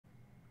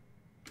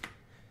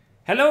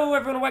Hello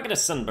everyone, welcome to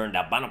Sunburned.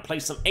 Albino play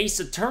some Ace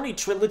Attorney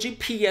Trilogy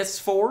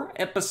PS4,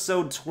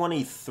 episode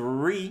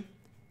 23.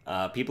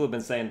 People have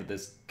been saying that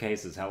this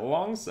case is hella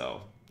long,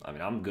 so,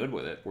 I'm good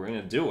with it. We're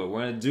gonna do it.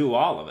 We're gonna do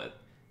all of it.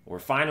 We're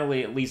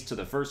finally at least to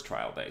the first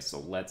trial day, so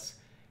let's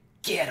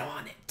get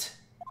on it.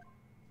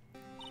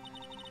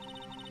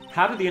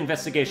 How did the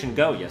investigation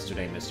go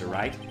yesterday, Mr.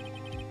 Wright?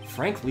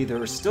 Frankly, there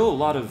are still a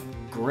lot of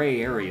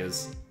gray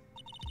areas.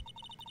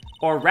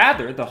 Or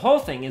rather, the whole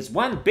thing is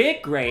one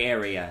big gray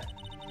area.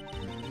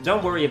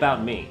 Don't worry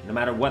about me, no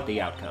matter what the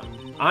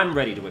outcome. I'm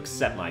ready to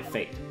accept my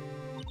fate.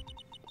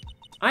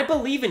 I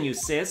believe in you,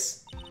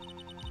 sis.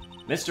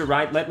 Mr.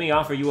 Wright, let me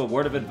offer you a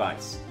word of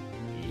advice.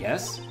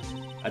 Yes?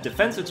 A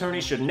defense attorney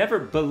should never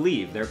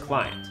believe their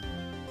client.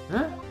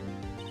 Huh?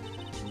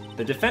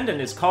 The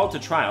defendant is called to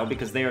trial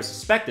because they are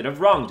suspected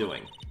of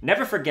wrongdoing.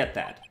 Never forget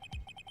that.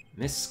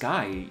 Miss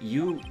Sky,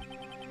 you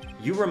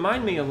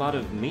remind me a lot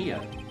of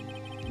Mia.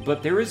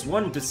 But there is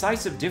one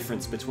decisive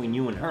difference between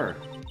you and her.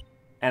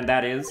 And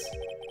that is...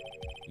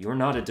 you're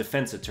not a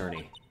defense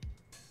attorney.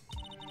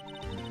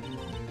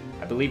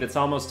 I believe it's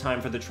almost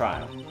time for the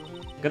trial.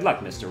 Good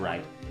luck, Mr.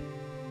 Wright.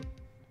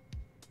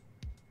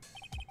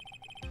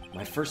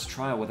 My first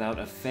trial without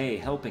a Fae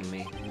helping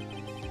me.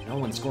 No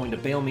one's going to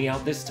bail me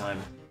out this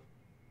time.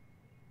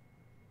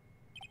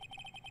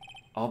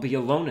 I'll be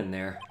alone in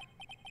there.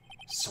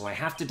 So I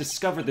have to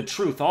discover the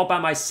truth all by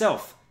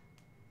myself.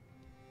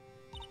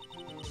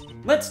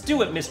 Let's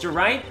do it, Mr.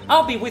 Wright.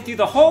 I'll be with you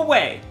the whole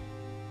way.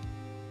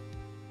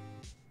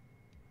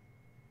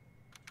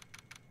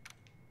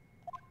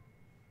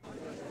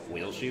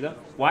 Will she, though?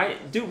 Why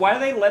do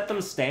they let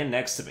them stand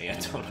next to me? I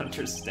don't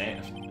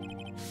understand.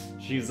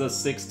 She's a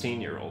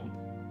 16-year-old.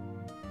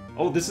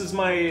 Oh, this is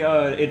my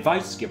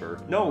advice giver.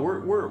 No,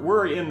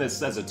 we're in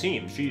this as a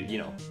team.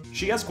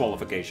 She has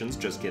qualifications.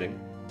 Just kidding.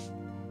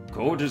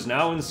 Court is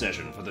now in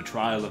session for the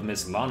trial of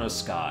Miss Lana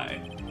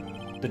Sky.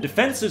 The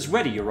defense is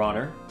ready, Your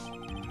Honor.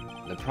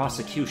 The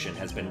prosecution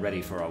has been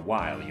ready for a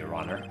while, Your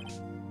Honor.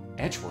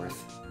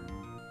 Edgeworth.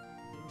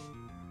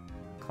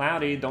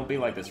 Cloudy, don't be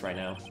like this right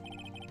now.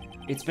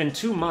 It's been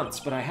 2 months,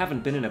 but I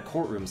haven't been in a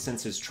courtroom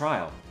since his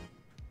trial.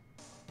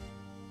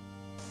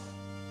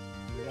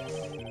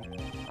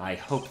 I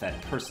hope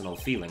that personal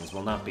feelings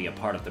will not be a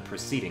part of the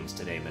proceedings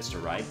today,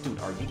 Mr. Wright. Dude,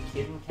 are you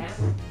kidding, Cat?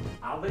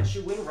 I'll let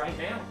you in right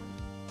now.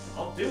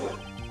 I'll do it.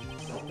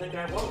 Don't think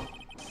I won't.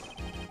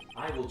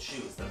 I will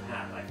choose the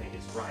path I think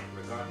is right,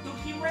 regardless. Look,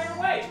 he ran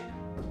away!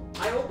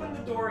 I opened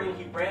the door and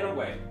he ran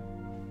away.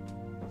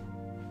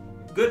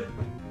 Good.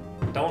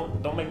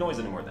 Don't make noise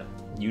anymore then.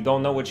 You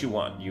don't know what you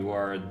want. You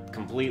are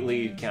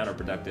completely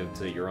counterproductive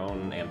to your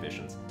own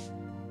ambitions.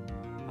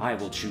 I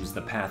will choose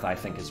the path I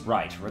think is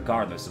right,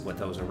 regardless of what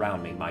those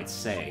around me might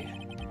say.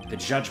 The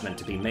judgment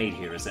to be made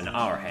here is in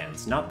our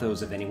hands, not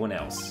those of anyone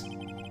else.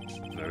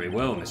 Very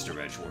well, Mr.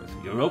 Edgeworth.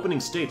 Your opening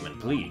statement,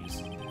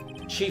 please.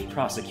 Chief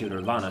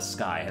Prosecutor Lana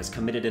Sky has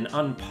committed an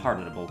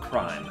unpardonable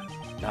crime.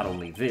 Not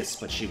only this,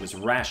 but she was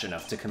rash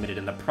enough to commit it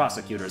in the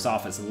prosecutor's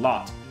office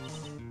lot.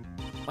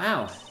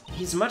 Wow,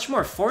 he's much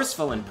more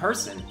forceful in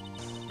person.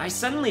 I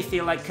suddenly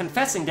feel like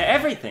confessing to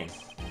everything.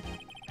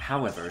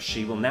 However,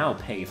 she will now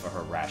pay for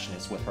her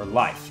rashness with her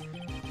life.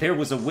 There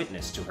was a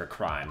witness to her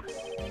crime.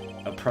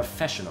 A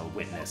professional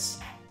witness.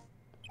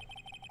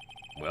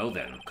 Well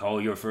then,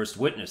 call your first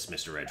witness,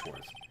 Mr.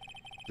 Edgeworth.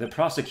 The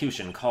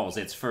prosecution calls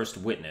its first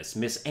witness,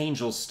 Miss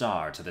Angel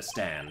Star, to the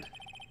stand.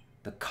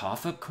 The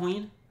Kaffa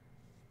Queen?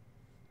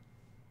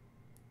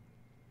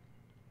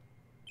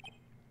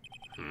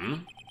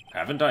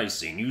 Haven't I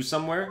seen you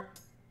somewhere?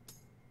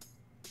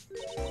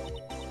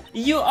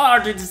 You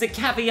ordered the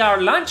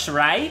caviar lunch,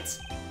 right?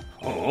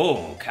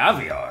 Oh,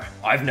 caviar.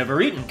 I've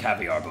never eaten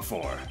caviar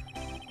before.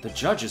 The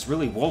judge is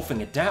really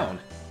wolfing it down.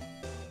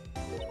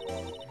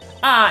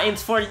 Ah, and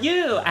for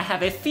you, I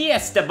have a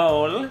fiesta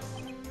bowl.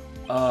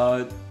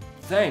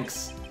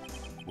 Thanks.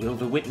 Will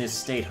the witness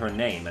state her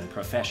name and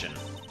profession?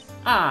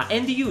 Ah,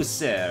 and you,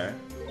 sir?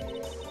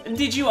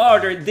 Did you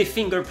order the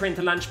fingerprint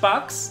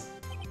lunchbox?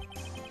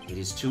 It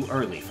is too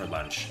early for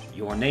lunch.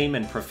 Your name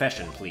and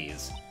profession,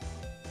 please.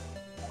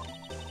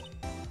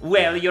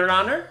 Well, Your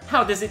Honor,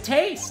 how does it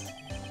taste?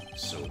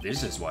 So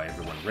this is why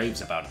everyone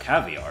raves about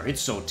caviar.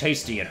 It's so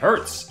tasty it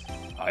hurts.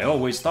 I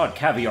always thought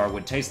caviar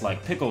would taste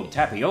like pickled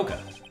tapioca.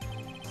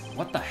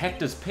 What the heck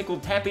does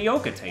pickled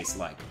tapioca taste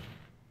like?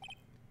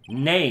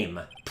 Name,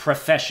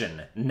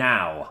 profession,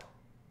 now.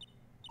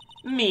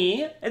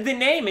 Me? The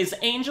name is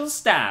Angel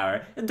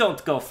Star.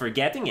 Don't go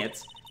forgetting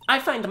it. I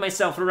find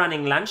myself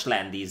running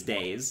Lunchland these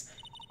days.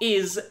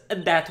 Is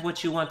that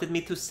what you wanted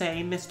me to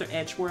say, Mr.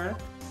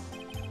 Edgeworth?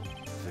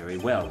 Very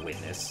well,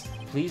 witness.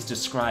 Please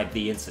describe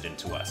the incident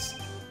to us.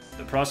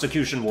 The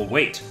prosecution will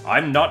wait.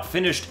 I'm not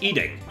finished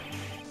eating.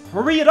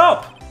 Hurry it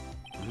up!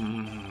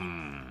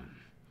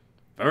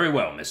 Very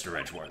well, Mr.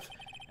 Edgeworth.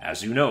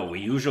 As you know, we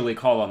usually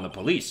call on the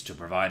police to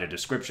provide a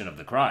description of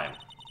the crime.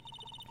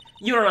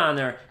 Your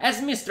Honor,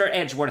 as Mr.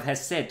 Edgeworth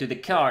has said to the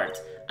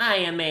court, I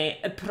am a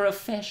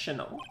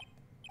professional.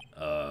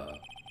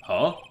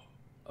 Huh?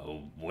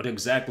 What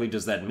exactly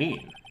does that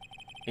mean?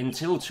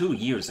 Until 2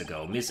 years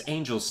ago, Miss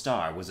Angel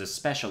Starr was a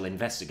special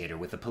investigator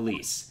with the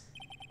police.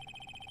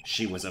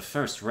 She was a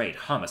first-rate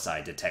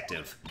homicide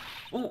detective.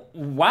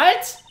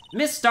 What?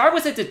 Miss Starr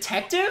was a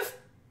detective?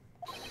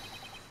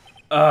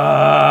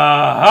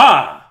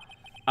 Aha!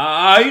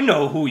 I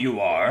know who you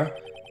are.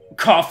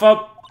 Cough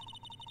up.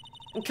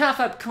 Cough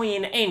up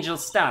Queen Angel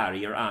Starr,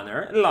 Your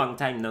Honor. Long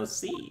time no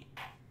see.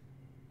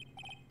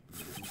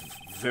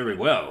 Very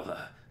well.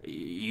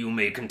 You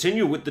may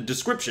continue with the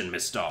description,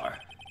 Miss Starr.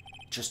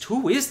 Just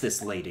who is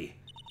this lady?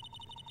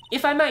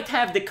 If I might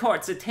have the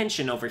court's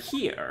attention over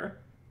here.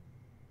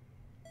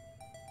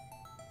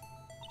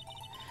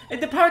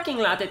 The parking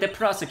lot at the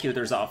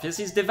prosecutor's office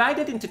is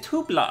divided into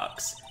 2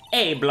 blocks.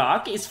 A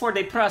block is for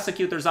the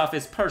prosecutor's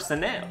office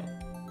personnel.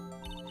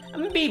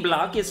 B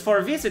block is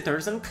for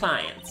visitors and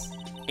clients.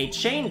 A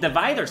chain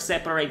divider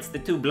separates the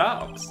 2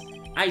 blocks.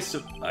 I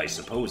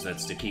suppose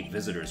that's to keep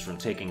visitors from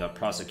taking up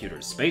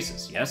prosecutors'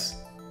 spaces,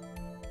 yes?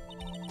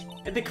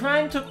 The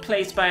crime took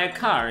place by a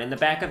car in the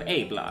back of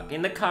A block,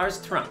 in the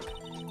car's trunk.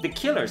 The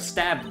killer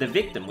stabbed the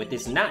victim with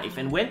his knife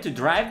and went to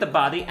drive the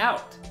body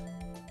out.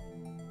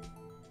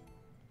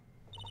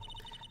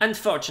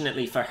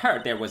 Unfortunately for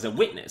her, there was a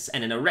witness,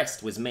 and an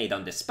arrest was made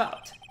on the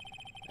spot.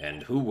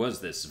 And who was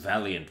this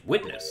valiant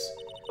witness?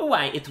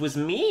 Why, it was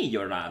me,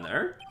 Your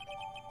Honor.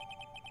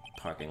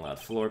 Parking lot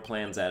floor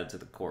plans added to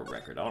the court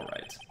record, all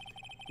right.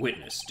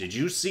 Witness, did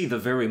you see the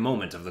very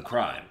moment of the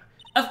crime?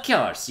 Of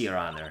course, Your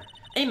Honor.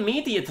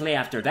 Immediately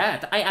after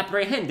that, I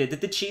apprehended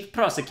the chief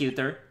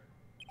prosecutor.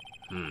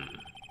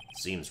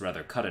 Seems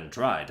rather cut and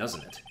dry,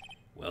 doesn't it?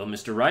 Well,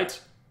 Mr.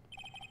 Wright?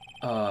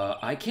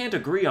 I can't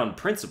agree on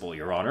principle,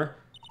 Your Honor.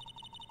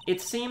 It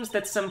seems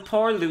that some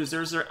poor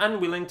losers are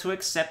unwilling to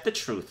accept the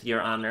truth,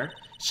 Your Honor.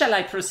 Shall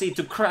I proceed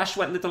to crush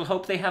what little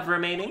hope they have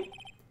remaining?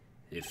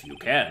 If you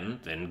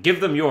can, then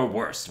give them your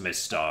worst, Miss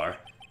Starr.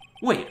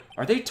 Wait,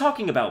 are they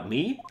talking about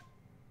me?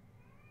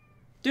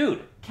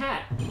 Dude,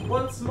 cat,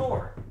 once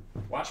more.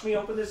 Watch me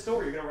open this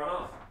door, you're gonna run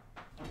off.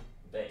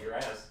 Bet your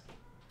ass.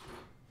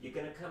 You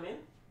gonna come in?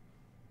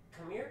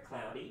 Come here,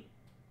 Cloudy.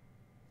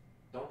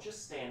 Don't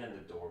just stand in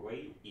the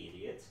doorway, you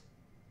idiot.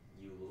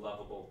 You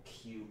lovable,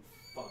 cute,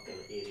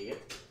 fucking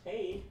idiot.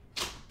 Hey.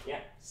 Yeah,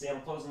 see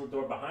I'm closing the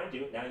door behind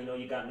you. Now you know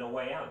you got no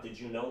way out. Did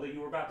you know that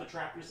you were about to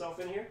trap yourself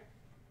in here?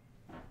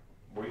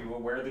 Were you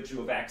aware that you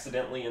have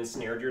accidentally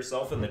ensnared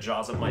yourself in the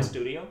jaws of my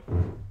studio?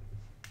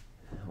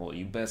 Well,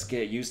 you best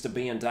get used to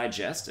being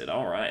digested.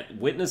 Alright,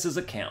 witness's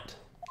account.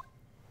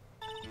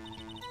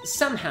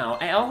 Somehow,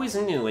 I always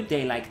knew a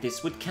day like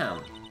this would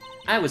come.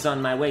 I was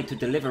on my way to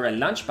deliver a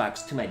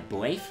lunchbox to my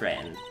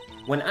boyfriend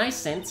when I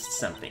sensed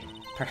something.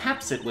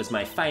 Perhaps it was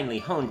my finely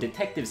honed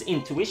detective's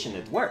intuition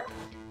at work.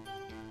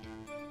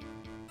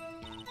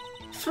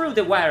 Through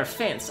the wire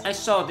fence, I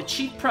saw the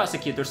chief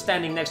prosecutor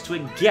standing next to a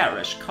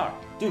garish car.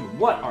 Dude,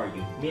 what are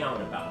you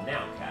meowing about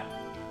now, cat?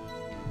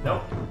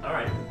 Nope.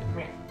 Alright, come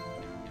here.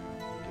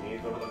 You need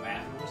to go to the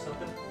bathroom or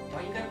something?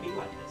 Why you gotta be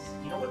like this?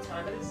 You know what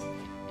time it is?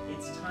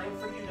 It's time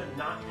for you to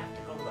not have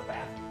to go to the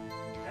bathroom.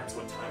 That's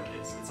what time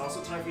it is. It's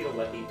also time for you to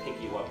let me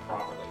pick you up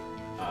properly.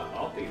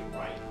 I'll be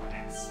right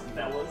back,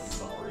 fellas.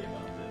 Sorry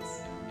about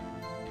this.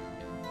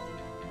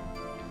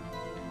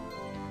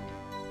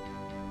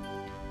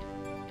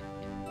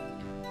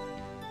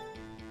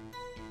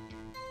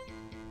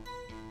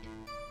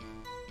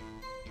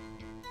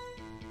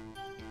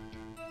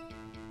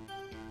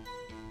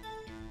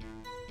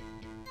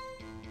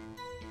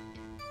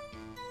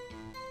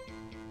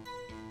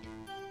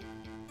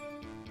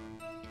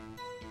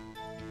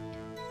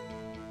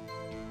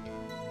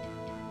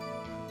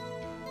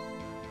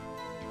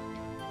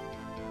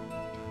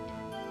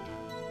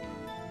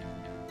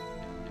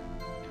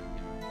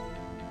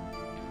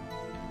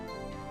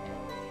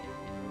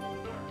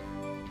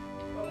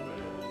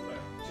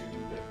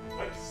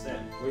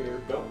 Then we're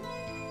going.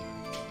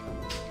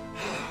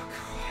 Oh,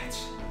 God.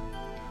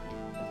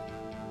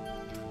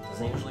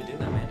 Doesn't usually do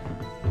that, man.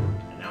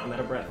 And now I'm out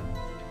of breath.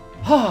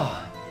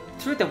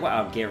 Through the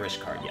garish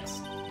car,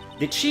 yes.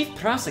 The chief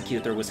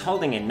prosecutor was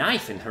holding a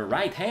knife in her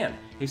right hand.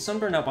 Hey,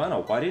 Sunburned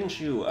Albino, why didn't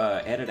you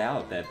edit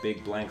out that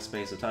big blank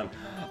space of time?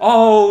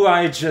 Oh,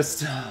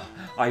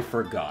 I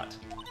forgot.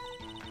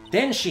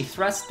 Then she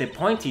thrust the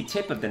pointy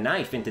tip of the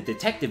knife into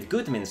Detective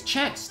Goodman's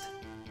chest.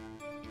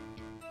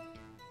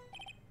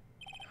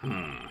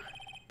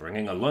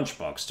 Bringing a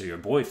lunchbox to your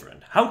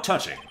boyfriend. How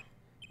touching.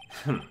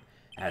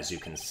 As you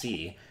can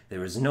see,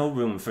 there is no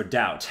room for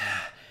doubt.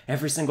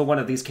 Every single one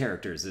of these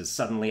characters is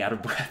suddenly out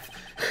of breath.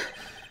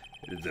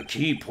 The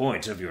key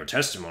point of your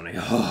testimony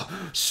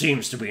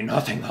seems to be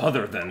nothing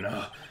other than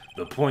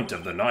the point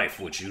of the knife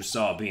which you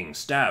saw being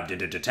stabbed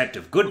into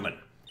Detective Goodman.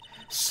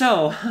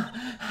 So,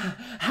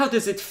 how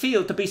does it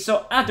feel to be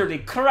so utterly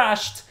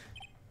crushed?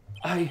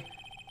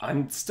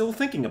 I'm still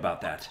thinking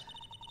about that.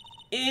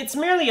 It's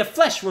merely a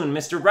flesh wound,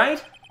 Mr.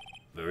 Wright.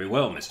 Very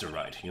well, Mr.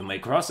 Wright. You may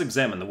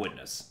cross-examine the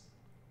witness.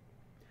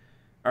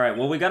 Alright,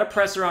 well, we gotta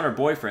press her on her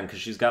boyfriend,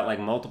 because she's got, like,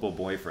 multiple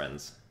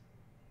boyfriends.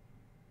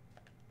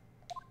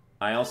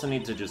 I also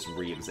need to just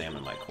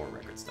re-examine my core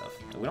record stuff.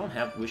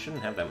 We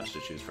shouldn't have that much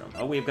to choose from.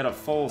 Oh, we've got a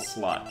full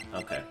slot.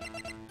 Okay.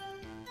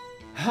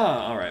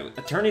 Alright,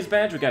 Attorney's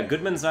Badge, we got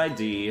Goodman's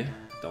ID.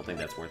 Don't think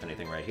that's worth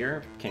anything right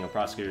here. King of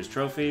Prosecutors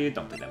Trophy,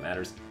 don't think that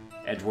matters.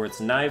 Edgeworth's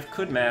Knife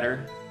could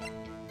matter.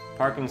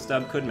 Parking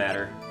Stub could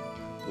matter.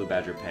 Blue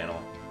Badger Panel.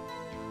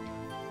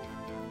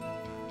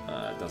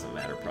 Doesn't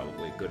matter,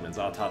 probably. Goodman's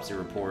Autopsy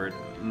Report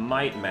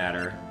might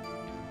matter.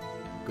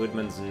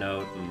 Goodman's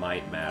Note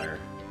might matter.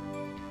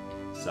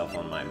 Cell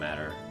phone might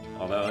matter.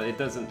 Although it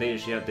doesn't, they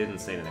didn't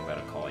say anything about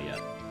a call yet.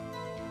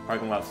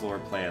 Parking lot floor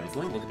plans.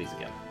 Let me look at these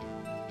again.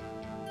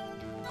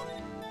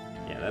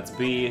 Yeah, that's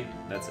B,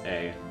 that's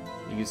A.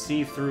 You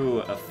see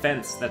through a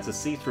fence, that's a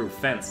see-through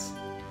fence.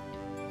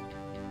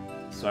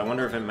 So I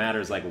wonder if it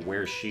matters, like,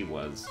 where she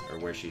was, or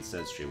where she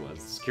says she was.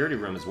 The security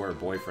room is where her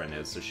boyfriend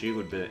is, so she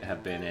would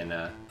have been in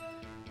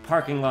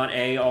parking lot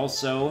A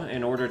also,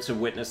 in order to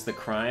witness the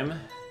crime.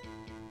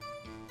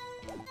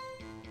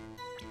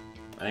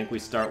 I think we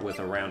start with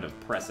a round of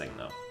pressing,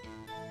 though.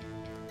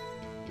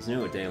 Just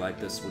knew a day like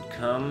this would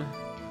come.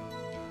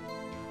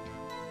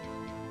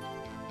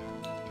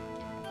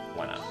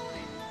 Why not?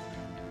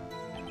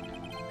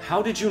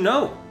 How did you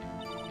know?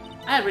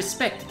 I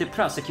respect the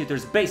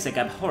prosecutor's basic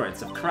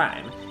abhorrence of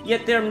crime,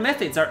 yet their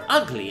methods are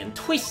ugly and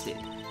twisted.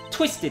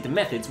 Twisted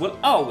methods will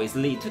always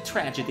lead to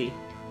tragedy.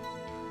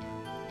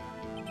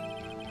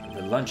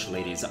 The lunch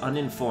lady's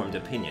uninformed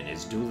opinion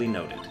is duly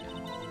noted.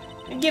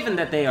 Given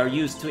that they are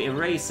used to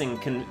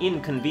erasing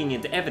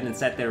inconvenient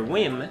evidence at their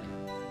whim,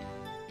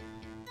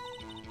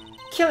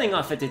 killing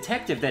off a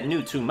detective that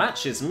knew too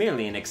much is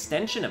merely an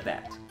extension of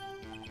that.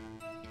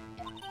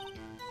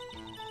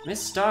 Miss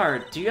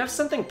Starr, do you have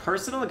something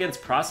personal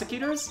against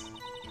prosecutors?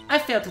 I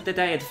felt that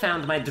I had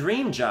found my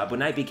dream job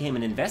when I became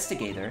an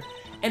investigator,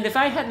 and if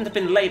I hadn't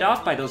been laid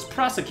off by those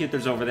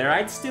prosecutors over there,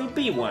 I'd still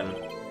be one.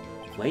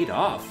 Laid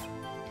off?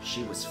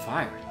 She was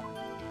fired.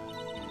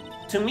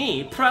 To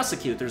me,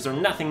 prosecutors are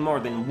nothing more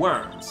than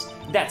worms.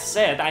 That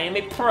said, I am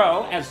a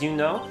pro, as you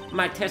know.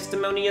 My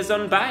testimony is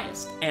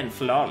unbiased and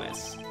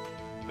flawless.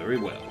 Very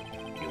well.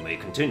 You may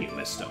continue,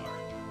 Miss Starr.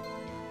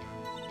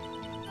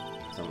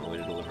 So I'm on my way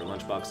to deliver a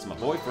lunchbox to my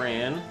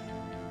boyfriend.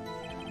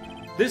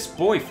 This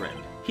boyfriend,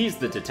 he's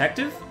the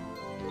detective?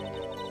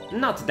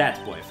 Not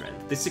that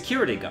boyfriend, the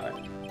security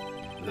guard.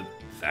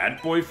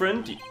 That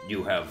boyfriend?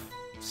 You have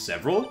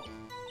several?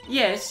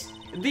 Yes,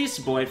 this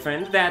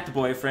boyfriend, that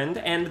boyfriend,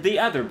 and the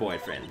other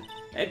boyfriend.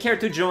 Care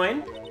to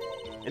join?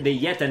 The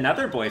yet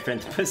another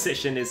boyfriend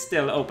position is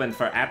still open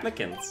for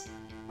applicants.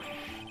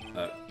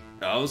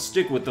 I'll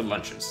stick with the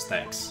lunches,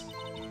 thanks.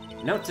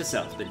 Note to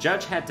self, the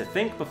judge had to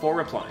think before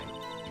replying.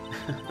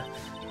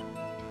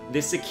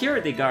 The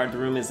security guard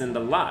room is in the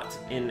lot,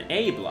 in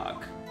A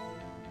block.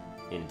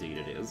 Indeed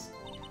it is.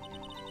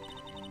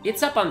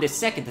 It's up on the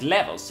second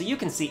level, so you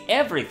can see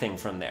everything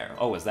from there.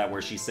 Oh, is that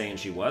where she's saying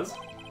she was?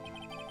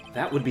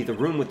 That would be the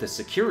room with the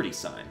security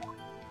sign.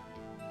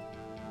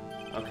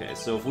 Okay,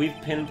 so if we've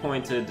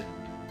pinpointed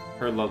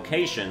her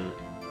location,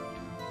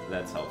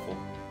 that's helpful.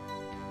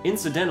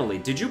 Incidentally,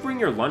 did you bring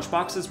your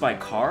lunchboxes by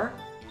car?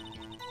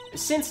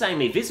 Since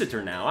I'm a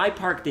visitor now, I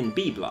parked in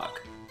B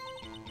block.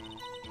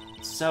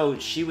 So,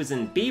 she was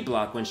in B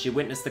block when she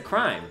witnessed the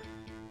crime.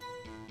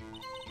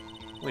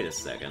 Wait a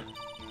second.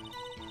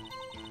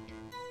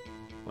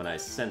 When I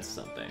sensed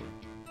something.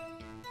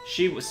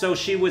 So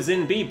she was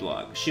in B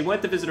block. She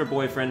went to visit her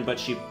boyfriend, but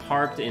she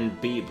parked in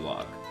B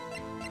block.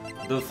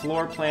 The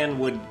floor plan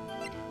would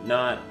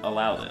not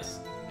allow this.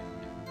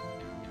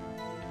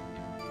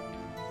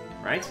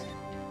 Right?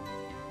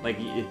 Like,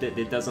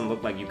 it doesn't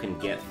look like you can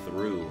get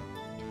through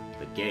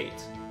the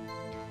gate.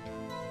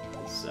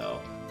 So...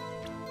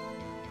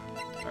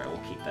 Alright, we'll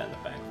keep that in the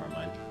back of our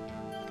mind.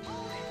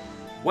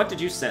 What did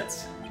you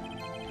sense?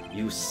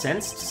 You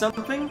sensed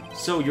something?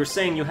 So you're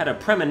saying you had a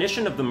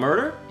premonition of the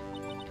murder?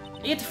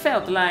 It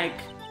felt like...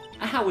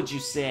 how would you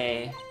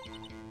say...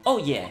 Oh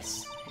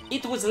yes,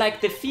 it was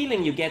like the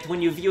feeling you get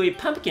when you view a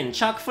pumpkin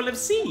chock full of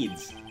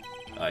seeds.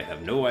 I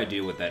have no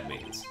idea what that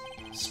means.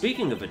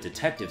 Speaking of a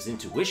detective's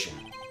intuition,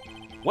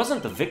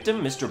 wasn't the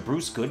victim, Mr.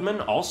 Bruce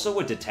Goodman, also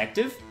a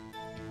detective?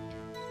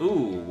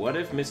 Ooh, what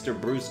if Mr.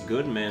 Bruce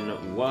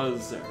Goodman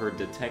was her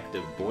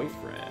detective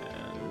boyfriend?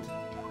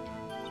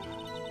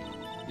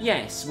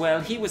 Yes, well,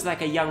 he was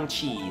like a young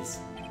cheese.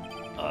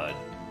 A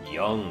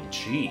young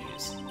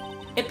cheese?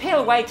 A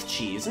pale white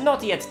cheese,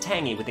 not yet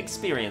tangy with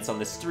experience on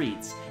the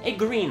streets. A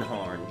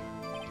greenhorn.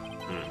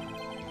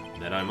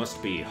 Then I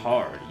must be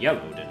hard,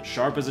 yellowed, and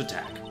sharp as a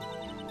tack.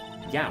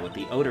 Yeah, with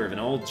the odor of an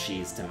old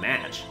cheese to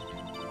match.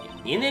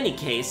 In any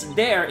case,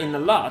 there in the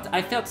lot,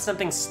 I felt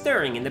something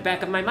stirring in the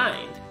back of my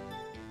mind.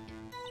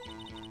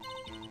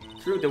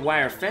 Through the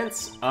wire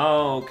fence?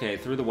 Oh, okay.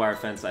 Through the wire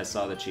fence, I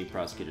saw the chief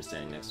prosecutor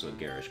standing next to a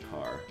garish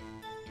car.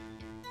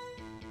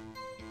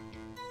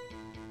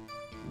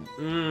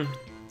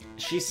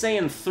 She's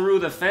saying through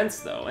the fence,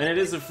 though, and it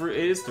is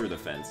through the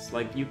fence.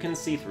 Like, you can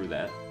see through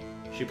that.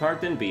 She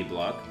parked in B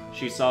block.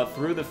 She saw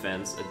through the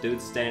fence a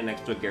dude standing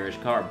next to a garish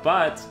car,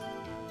 but...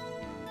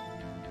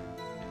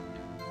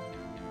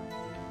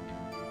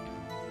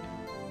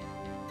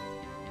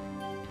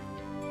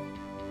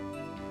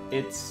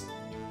 It's...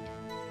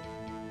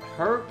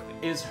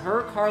 Is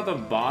her car the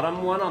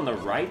bottom one on the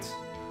right?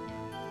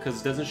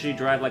 Because doesn't she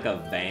drive like a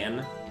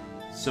van?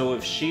 So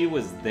if she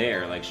was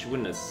there, like, she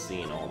wouldn't have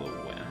seen all the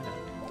way.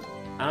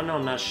 I don't know,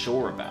 I'm not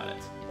sure about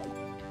it.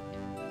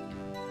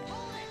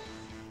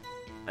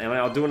 I mean,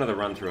 I'll do another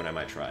run-through and I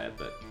might try it,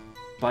 but...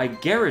 By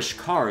garish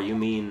car, you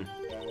mean...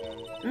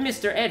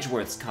 Mr.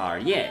 Edgeworth's car,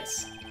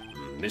 yes.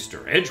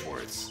 Mr.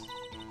 Edgeworth's?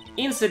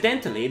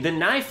 Incidentally, the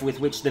knife with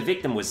which the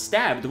victim was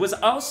stabbed was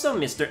also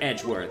Mr.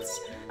 Edgeworth's,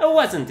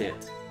 wasn't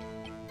it?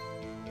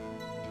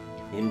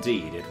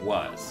 Indeed, it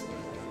was.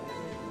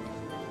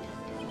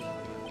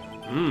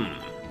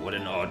 What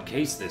an odd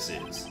case this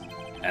is.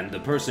 And the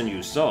person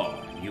you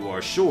saw, you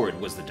are sure it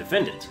was the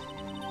defendant?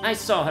 I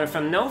saw her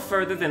from no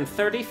further than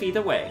 30 feet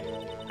away.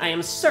 I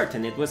am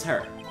certain it was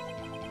her.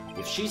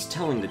 If she's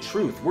telling the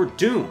truth, we're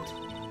doomed.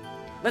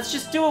 Let's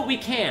just do what we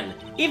can.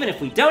 Even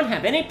if we don't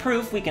have any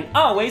proof, we can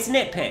always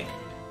nitpick.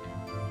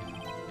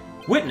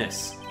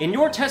 Witness, in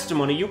your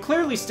testimony, you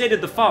clearly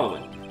stated the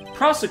following.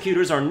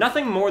 Prosecutors are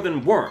nothing more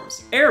than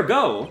worms.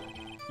 Ergo,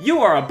 you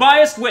are a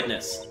biased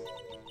witness.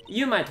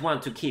 You might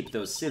want to keep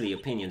those silly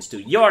opinions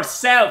to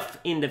yourself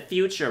in the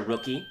future,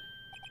 rookie.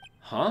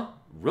 Huh?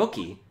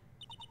 Rookie?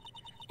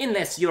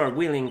 Unless you're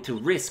willing to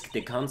risk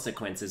the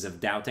consequences of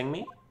doubting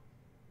me.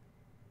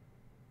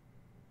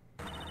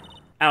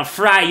 I'll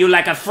fry you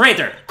like a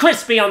fritter,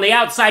 crispy on the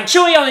outside,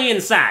 chewy on the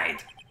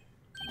inside!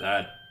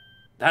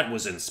 That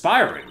was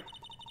inspiring.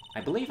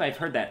 I believe I've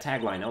heard that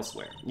tagline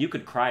elsewhere. You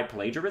could cry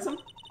plagiarism?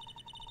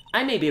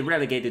 I may be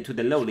relegated to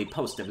the lowly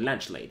post of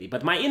lunch lady,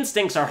 but my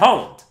instincts are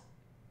honed!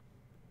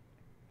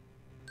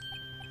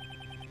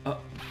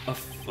 A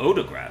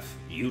photograph?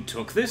 You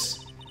took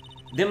this?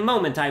 The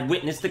moment I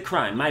witnessed the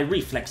crime, my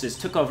reflexes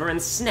took over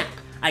and snap,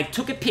 I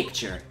took a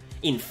picture.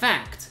 In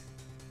fact,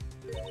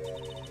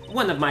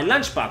 one of my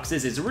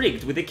lunchboxes is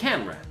rigged with a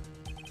camera.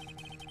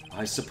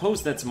 I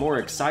suppose that's more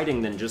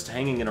exciting than just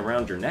hanging it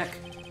around your neck.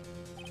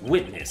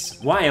 Witness,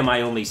 why am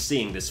I only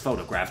seeing this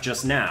photograph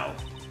just now?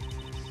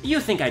 You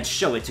think I'd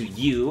show it to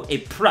you, a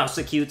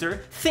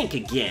prosecutor? Think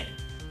again.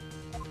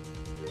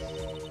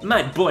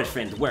 My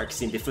boyfriend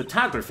works in the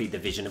photography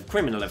division of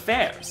criminal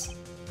affairs.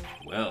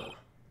 Well,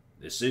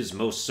 this is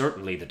most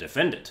certainly the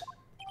defendant.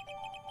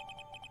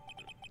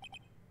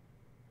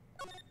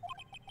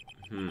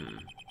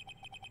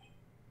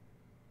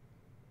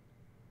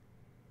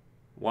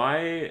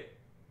 Why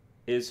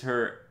is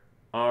her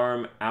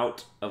arm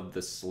out of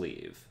the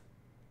sleeve?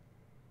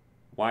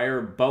 Why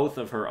are both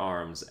of her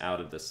arms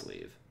out of the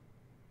sleeve?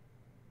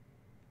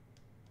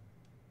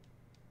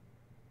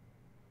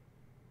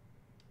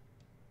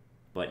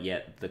 But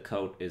yet the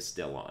coat is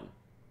still on.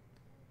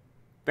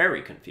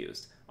 Very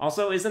confused.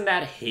 Also, isn't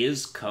that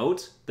his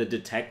coat? The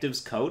detective's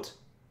coat?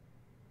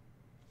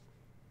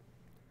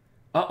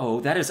 Uh-oh,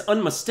 that is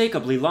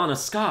unmistakably Lana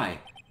Skye.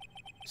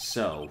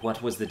 So,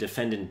 what was the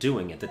defendant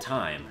doing at the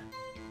time?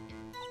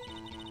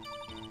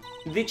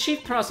 The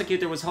chief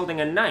prosecutor was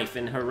holding a knife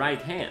in her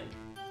right hand.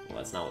 Well,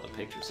 that's not what the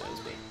picture says,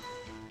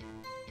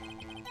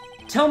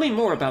 but... Tell me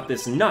more about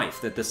this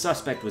knife that the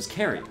suspect was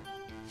carrying.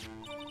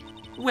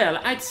 Well,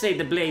 I'd say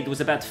the blade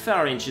was about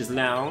 4 inches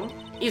long.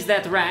 Is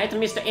that right,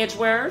 Mr.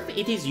 Edgeworth?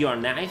 It is your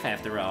knife,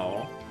 after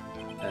all.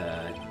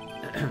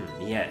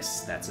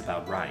 Yes, that's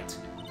about right.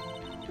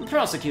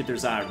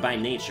 Prosecutors are, by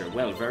nature,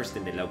 well-versed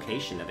in the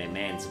location of a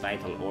man's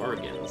vital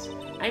organs.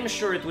 I'm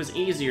sure it was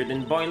easier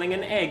than boiling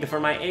an egg for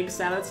my egg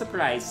salad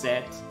surprise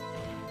set.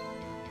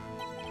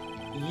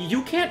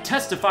 You can't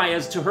testify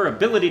as to her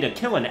ability to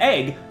kill an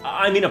egg,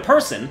 a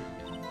person.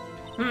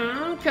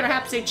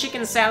 Perhaps a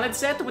chicken salad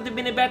set would have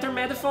been a better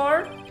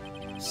metaphor?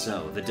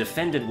 So, the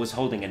defendant was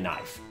holding a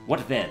knife.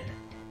 What then?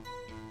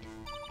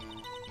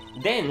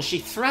 Then she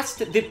thrust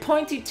the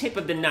pointy tip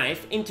of the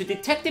knife into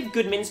Detective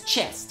Goodman's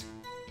chest.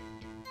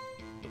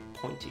 The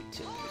pointy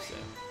tip, you say?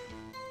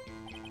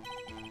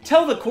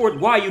 Tell the court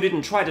why you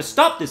didn't try to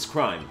stop this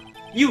crime.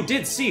 You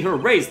did see her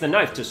raise the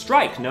knife to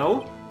strike,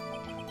 no?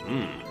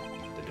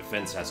 The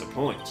defense has a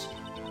point.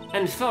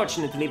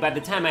 Unfortunately, by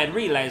the time I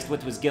realized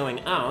what was going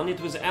on, it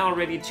was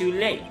already too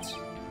late.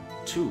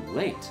 Too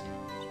late?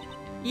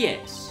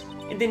 Yes.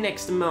 In the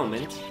next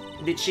moment,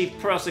 the chief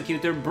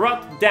prosecutor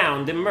brought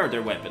down the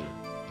murder weapon.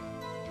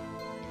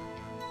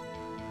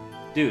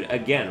 Dude,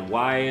 again,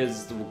 why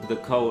is the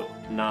coat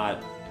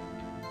not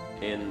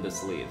in the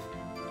sleeve?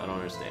 I don't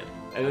understand.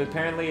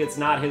 Apparently it's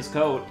not his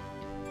coat,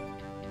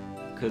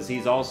 because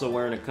he's also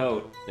wearing a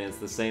coat, and it's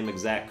the same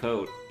exact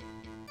coat.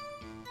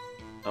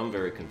 I'm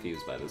very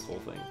confused by this whole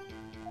thing.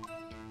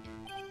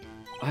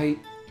 I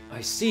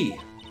see.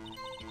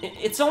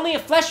 It's only a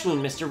flesh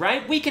wound, Mr.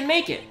 Wright. We can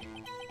make it.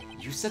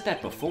 You said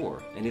that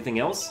before. Anything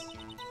else?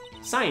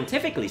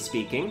 Scientifically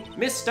speaking,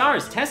 Miss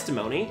Starr's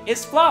testimony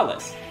is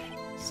flawless.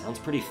 Sounds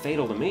pretty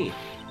fatal to me.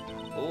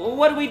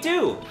 What do we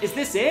do? Is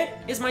this it?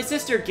 Is my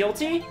sister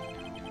guilty?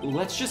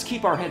 Let's just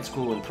keep our heads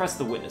cool and press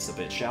the witness a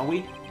bit, shall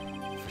we?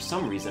 For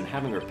some reason,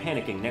 having her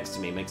panicking next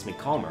to me makes me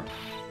calmer.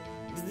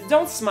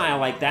 Don't smile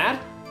like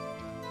that.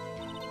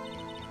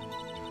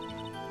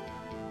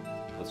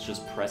 Let's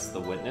just press the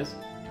witness.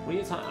 What are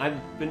you talking?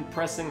 I've been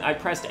pressing. I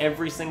pressed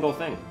every single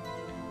thing.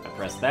 I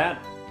pressed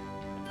that.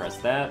 I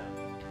pressed that.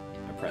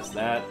 I pressed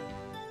that.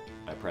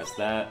 I pressed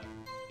that.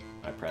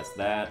 I pressed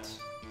that.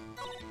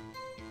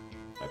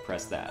 I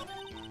pressed that.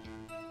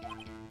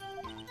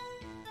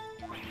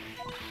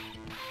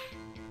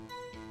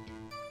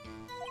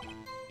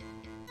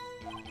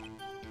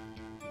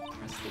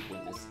 Press the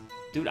witness.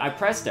 Dude, I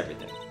pressed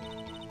everything.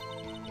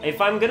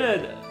 If I'm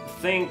gonna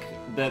think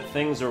that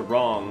things are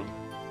wrong,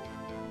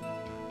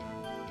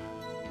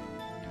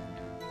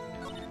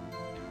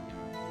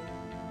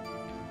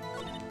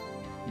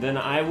 then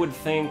I would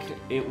think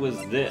it was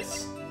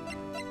this.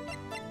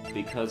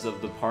 Because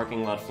of the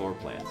parking lot floor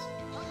plans.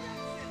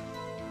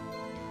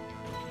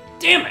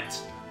 Damn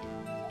it!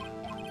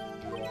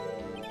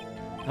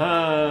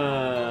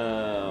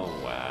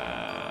 Oh, wow.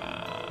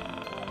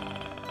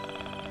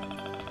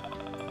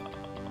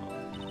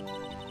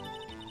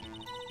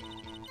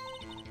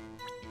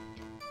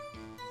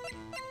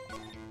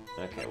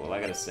 Okay, well I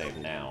gotta save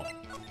now.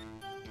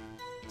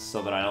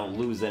 So that I don't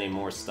lose any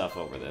more stuff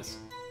over this.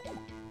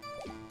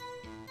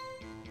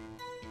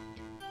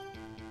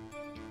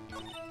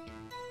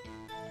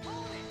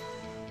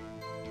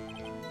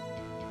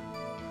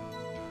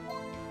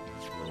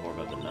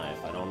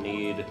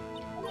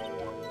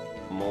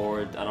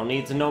 I don't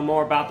need to know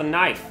more about the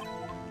knife.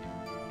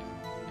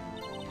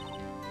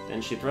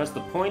 Then she thrust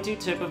the pointy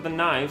tip of the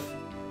knife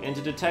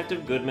into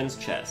Detective Goodman's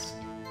chest.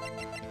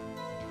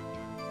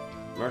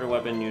 Murder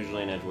weapon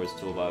usually in Edgeworth's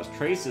toolbox.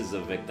 Traces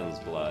of victim's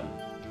blood.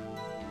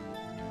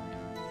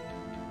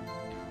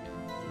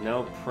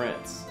 No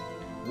prints.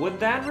 Would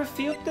that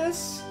refute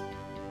this?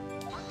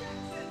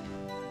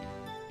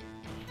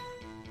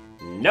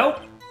 Nope.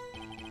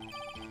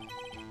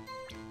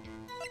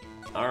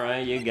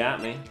 Alright, you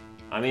got me.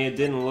 I mean, it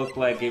didn't look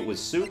like it was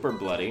super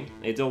bloody.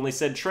 It only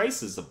said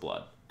traces of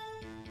blood.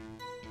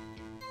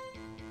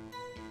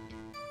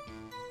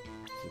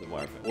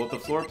 Well, if the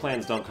floor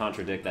plans don't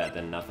contradict that,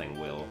 then nothing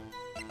will.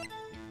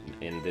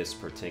 In this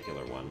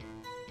particular one.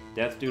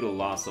 Death due to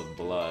loss of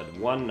blood.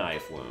 1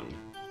 knife wound.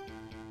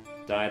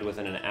 Died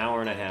within an hour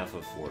and a half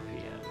of 4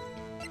 p.m.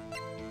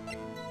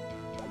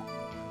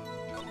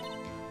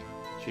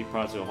 Cheap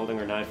prostitute holding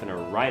her knife in her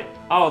right...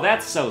 Oh,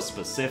 that's so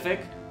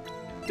specific!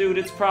 Dude,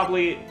 it's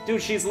probably...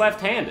 Dude, she's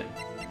left-handed.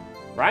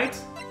 Right?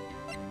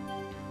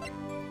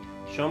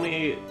 Show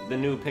me the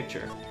new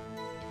picture.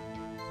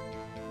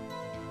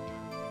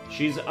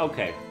 She's...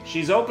 Okay.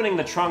 She's opening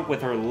the trunk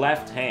with her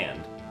left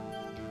hand.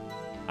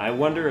 I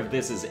wonder if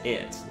this is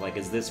it. Like,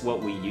 is this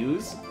what we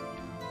use?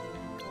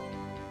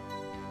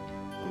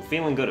 I'm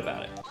feeling good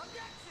about it.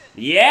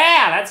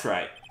 Yeah, that's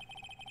right.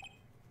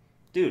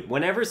 Dude,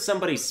 whenever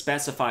somebody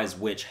specifies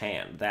which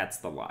hand, that's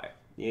the lie.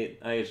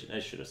 I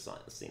should have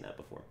seen that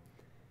before.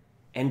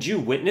 And you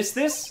witnessed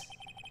this?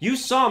 You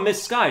saw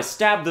Miss Sky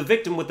stab the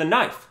victim with the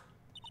knife.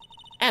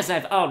 As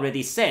I've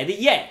already said,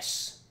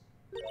 yes.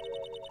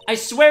 I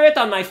swear it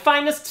on my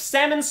finest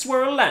salmon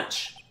swirl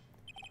lunch.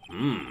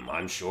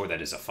 I'm sure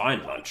that is a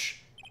fine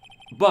lunch.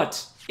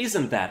 But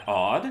isn't that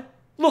odd?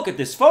 Look at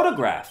this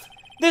photograph.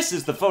 This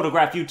is the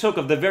photograph you took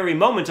of the very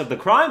moment of the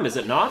crime, is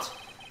it not?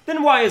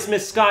 Then why is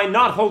Miss Sky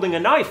not holding a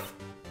knife?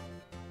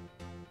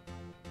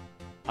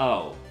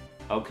 Oh,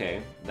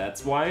 okay,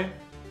 that's why?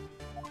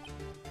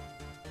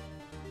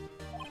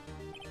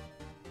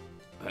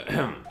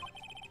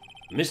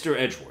 Mr.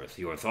 Edgeworth,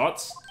 your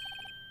thoughts?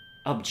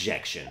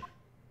 Objection.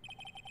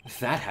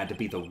 That had to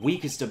be the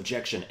weakest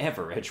objection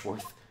ever,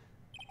 Edgeworth.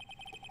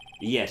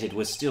 Yet it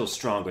was still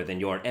stronger than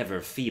your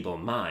ever-feeble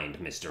mind,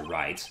 Mr.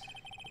 Wright.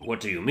 What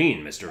do you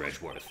mean, Mr.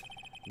 Edgeworth?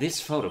 This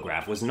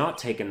photograph was not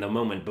taken the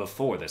moment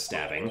before the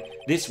stabbing.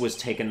 This was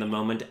taken the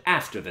moment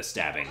after the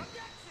stabbing.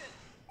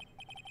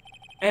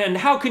 And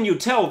how can you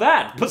tell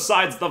that,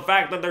 besides the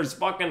fact that there's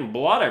fucking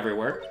blood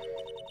everywhere?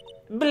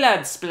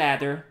 Blood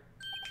splatter.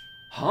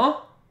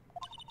 Huh?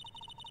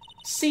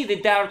 See the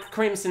dark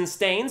crimson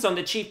stains on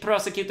the chief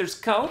prosecutor's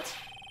coat?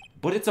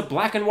 But it's a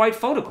black and white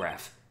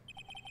photograph.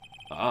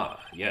 Ah,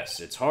 yes,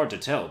 it's hard to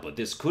tell, but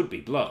this could be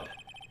blood.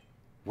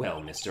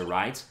 Well, Mr.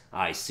 Wright,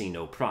 I see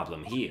no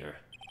problem here.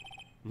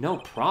 No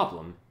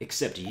problem,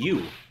 except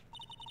you.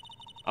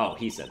 Oh,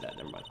 he said that,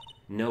 never mind.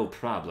 No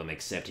problem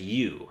except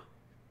you.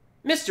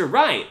 Mr.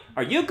 Wright,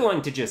 are you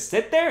going to just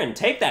sit there and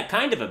take that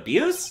kind of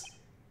abuse?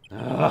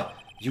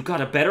 You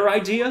got a better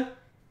idea?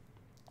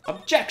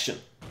 Objection.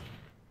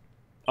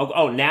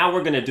 Oh, now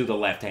we're gonna do the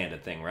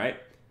left-handed thing, right?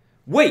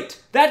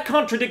 Wait, that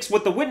contradicts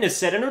what the witness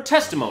said in her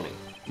testimony.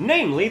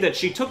 Namely, that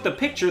she took the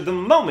picture the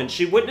moment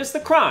she witnessed the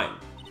crime.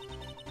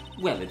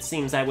 Well, it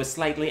seems I was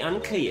slightly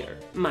unclear.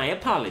 My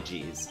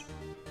apologies.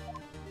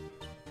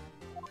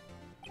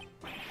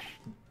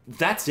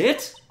 That's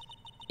it?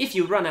 If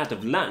you run out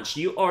of lunch,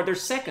 you order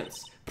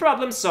seconds.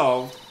 Problem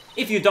solved.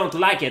 If you don't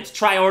like it,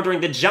 try ordering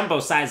the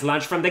jumbo-size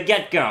lunch from the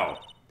get-go.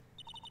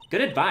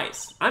 Good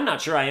advice. I'm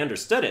not sure I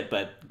understood it,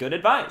 but good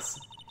advice.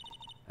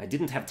 I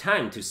didn't have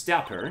time to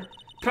stop her.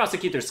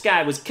 Prosecutor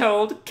Sky was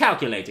cold,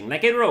 calculating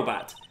like a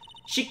robot.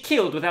 She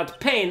killed without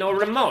pain or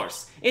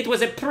remorse. It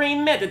was a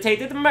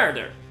premeditated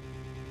murder.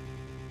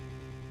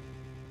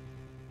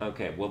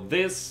 Okay, well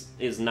this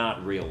is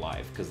not real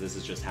life, because this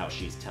is just how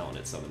she's telling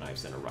it, so the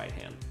knife's in her right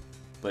hand.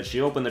 But she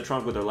opened the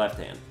trunk with her left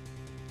hand.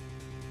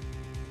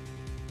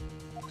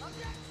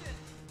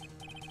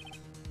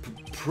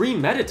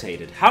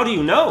 Premeditated? How do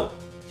you know?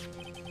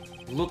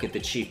 Look at the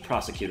chief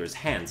prosecutor's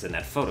hands in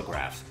that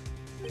photograph.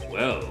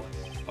 Well,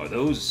 are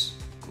those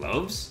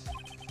gloves?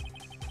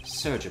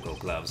 Surgical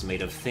gloves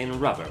made of thin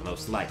rubber,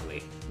 most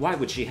likely. Why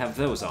would she have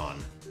those on?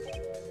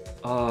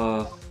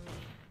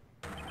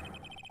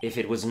 If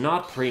it was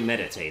not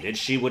premeditated,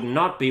 she would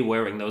not be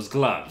wearing those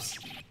gloves.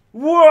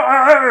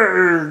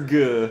 Warg!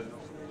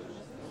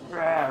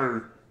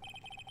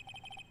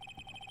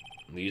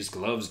 These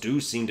gloves do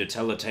seem to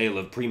tell a tale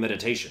of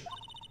premeditation.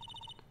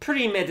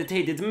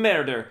 Premeditated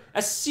murder,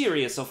 a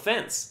serious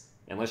offense.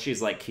 Unless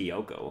she's like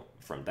Kyoko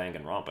from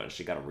Danganronpa, and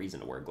she got a reason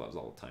to wear gloves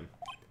all the time.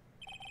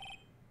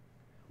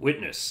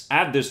 Witness,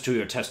 add this to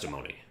your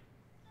testimony.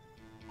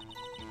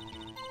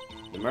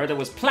 The murder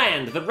was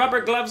planned. The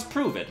rubber gloves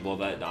prove it. Well,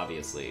 that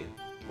obviously,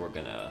 we're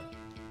gonna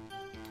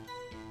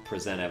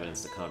present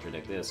evidence to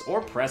contradict this.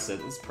 Or press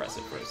it. Let's press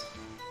it first.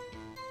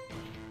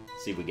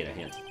 See if we get a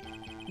hint.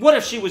 What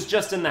if she was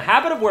just in the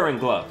habit of wearing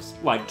gloves?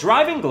 Like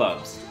driving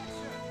gloves?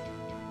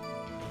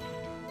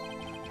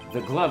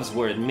 The gloves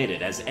were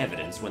admitted as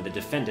evidence when the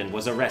defendant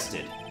was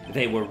arrested.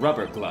 They were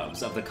rubber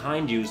gloves of the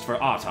kind used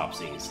for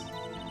autopsies.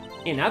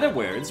 In other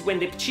words, when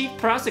the chief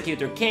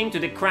prosecutor came to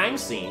the crime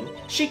scene,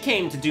 she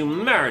came to do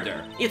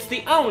murder. It's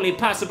the only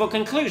possible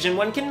conclusion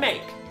one can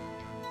make.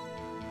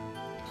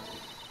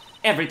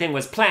 Everything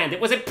was planned. It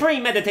was a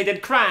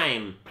premeditated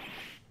crime.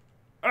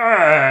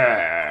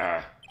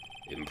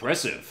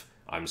 Impressive.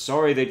 I'm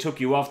sorry they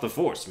took you off the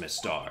force, Miss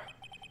Starr.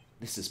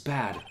 This is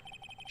bad.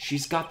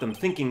 She's got them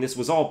thinking this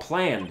was all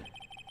planned.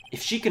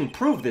 If she can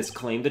prove this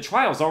claim, the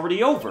trial's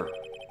already over.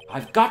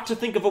 I've got to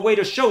think of a way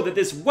to show that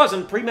this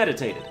wasn't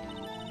premeditated.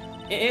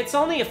 It's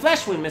only a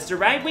flesh wound, Mr.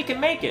 Wright. We can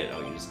make it. Oh,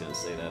 you're just gonna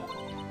say that.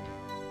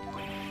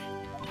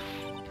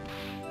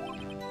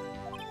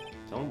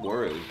 Don't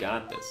worry, we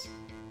got this.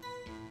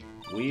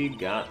 We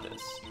got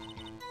this.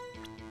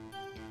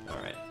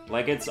 Alright.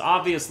 Like, it's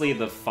obviously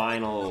the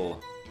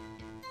final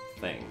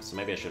thing, so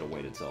maybe I should have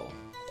waited till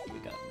we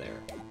got there.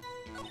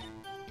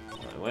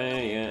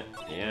 Wait,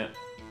 yeah.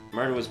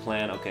 Murder was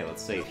planned. Okay,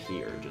 let's save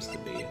here, just to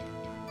be, you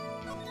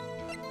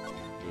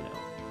know,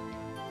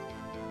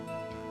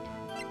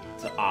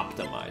 to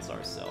optimize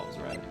ourselves,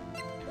 right?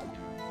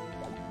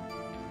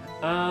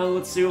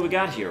 Let's see what we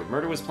got here.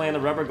 Murder was planned, the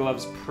rubber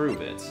gloves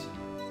prove it.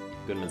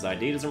 Goodman's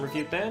ID doesn't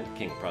refute that.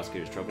 King of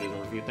Prosecutor's Trophy doesn't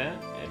refute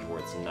that.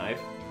 Edgeworth's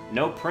knife.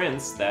 No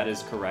prints, that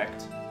is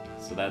correct.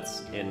 So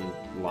that's in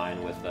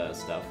line with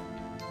stuff.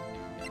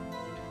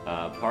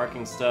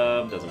 Parking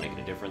stub, doesn't make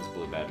any difference.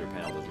 Blue Badger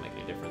panel, doesn't make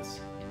any difference.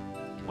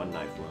 One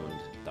knife wound,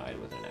 died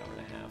within an hour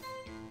and a half.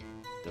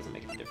 Doesn't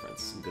make any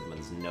difference.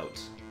 Goodman's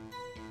note.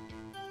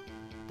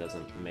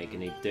 Doesn't make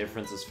any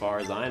difference as far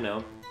as I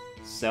know.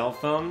 Cell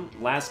phone,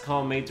 last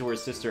call made to her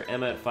sister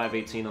Emma at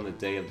 5:18 on the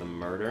day of the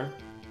murder.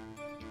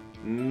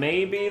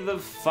 Maybe the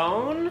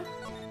phone?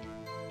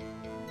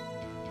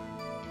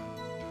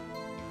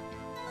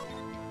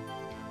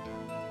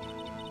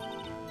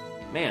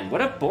 Man,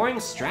 what a boring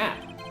strap.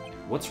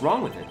 What's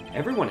wrong with it?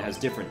 Everyone has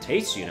different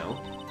tastes, you know.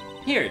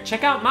 Here,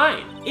 check out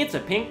mine. It's a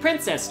pink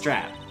princess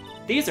strap.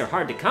 These are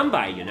hard to come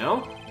by, you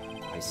know.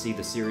 I see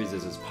the series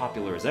is as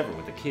popular as ever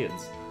with the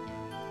kids.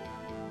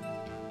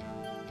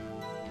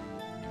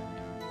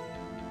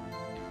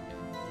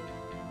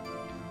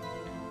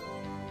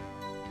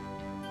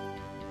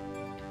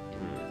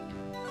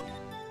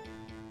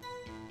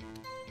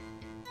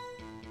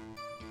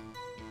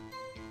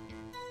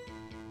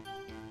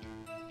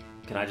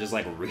 Can I just,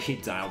 like,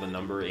 redial the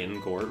number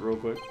in court real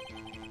quick?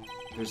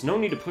 There's no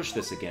need to push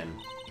this again.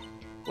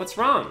 What's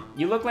wrong?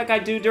 You look like I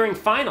do during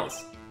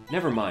finals.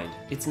 Never mind.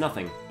 It's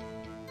nothing.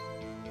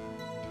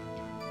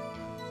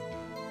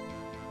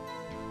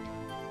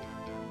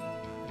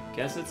 I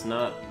guess it's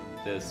not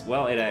this.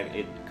 Well,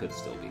 it could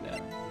still be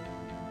that.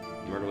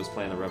 Murder was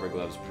planned, the rubber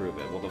gloves prove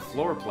it. Well, the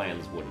floor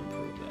plans wouldn't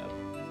prove that.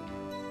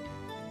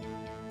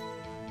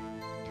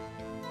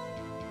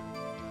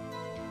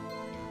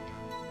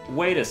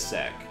 Wait a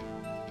sec.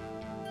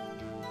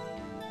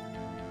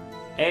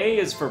 A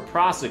is for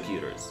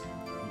prosecutors.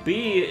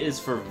 B is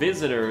for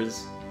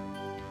visitors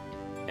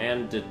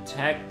and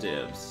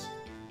detectives.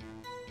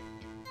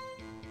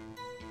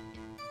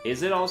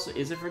 Is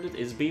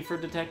B for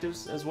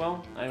detectives as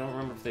well? I don't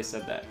remember if they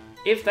said that.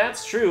 If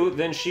that's true,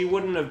 then she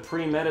wouldn't have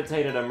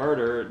premeditated a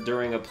murder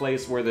during a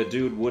place where the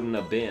dude wouldn't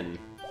have been.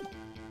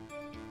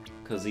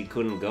 Because he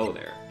couldn't go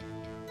there.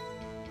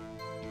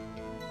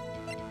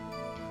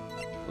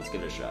 Let's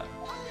give it a shot.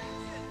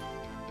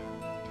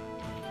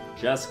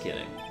 Just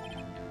kidding.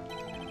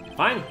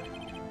 Fine.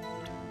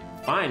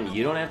 Fine,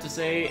 you don't have to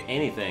say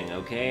anything,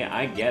 okay?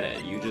 I get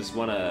it. You just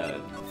want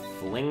to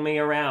fling me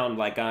around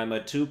like I'm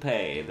a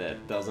toupee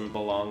that doesn't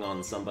belong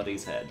on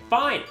somebody's head.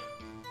 Fine!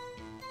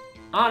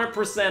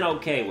 100%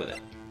 okay with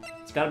it.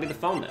 It's gotta be the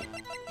phone then.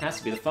 It has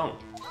to be the phone.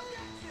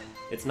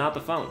 It's not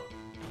the phone.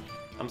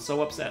 I'm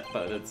so upset,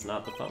 but it's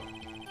not the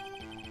phone.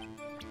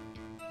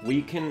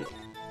 we can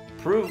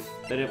prove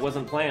that it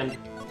wasn't planned.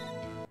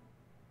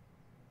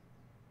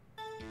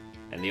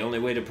 And the only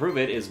way to prove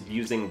it is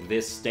using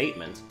this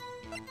statement.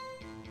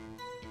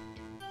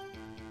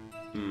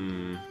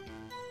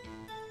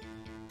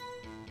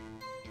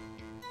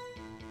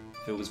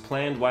 If it was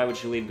planned, why would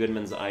she leave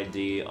Goodman's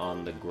ID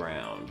on the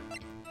ground?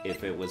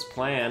 If it was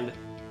planned,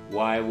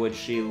 why would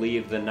she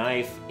leave the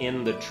knife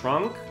in the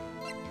trunk?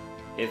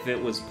 If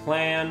it was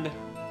planned...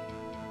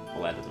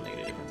 Well, that doesn't make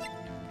any difference.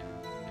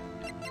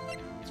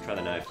 Let's try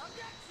the knife.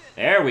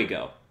 There we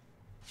go.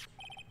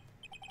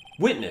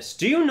 Witness,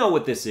 do you know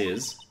what this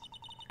is?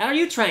 Are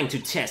you trying to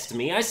test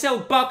me? I sell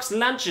box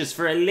lunches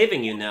for a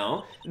living, you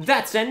know.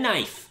 That's a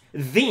knife.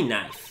 The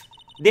knife.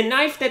 The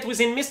knife that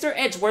was in Mr.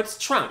 Edgeworth's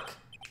trunk.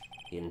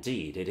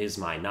 Indeed, it is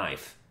my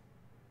knife.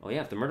 Oh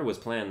yeah, if the murder was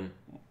planned,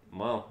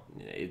 well,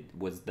 it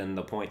was then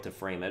the point to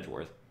frame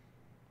Edgeworth.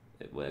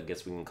 Well, I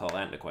guess we can call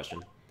that into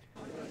question.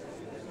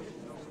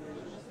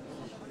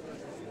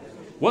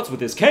 What's with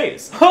this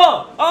case?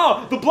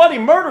 Oh, the bloody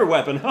murder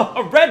weapon!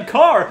 A red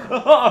car!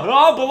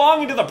 Oh,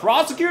 belonging to the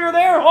prosecutor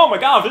there? Oh my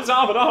god, this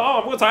happened!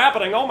 Oh, what's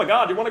happening? Oh my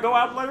god, you want to go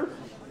out later?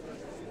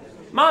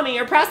 Mommy,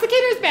 are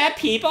prosecutors bad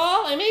people?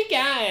 Oh my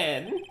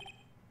god.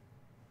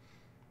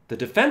 The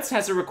defense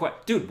has a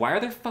request. Dude, why are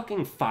there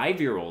fucking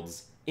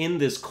 5-year-olds in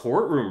this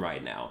courtroom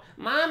right now?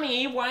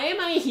 Mommy, why am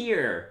I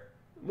here?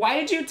 Why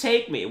did you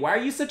take me? Why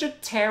are you such a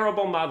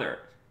terrible mother?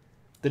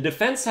 The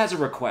defense has a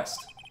request.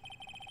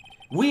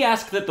 We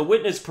ask that the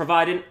witness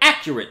provide an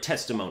accurate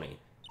testimony.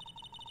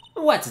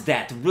 What's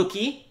that,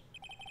 rookie?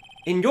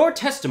 In your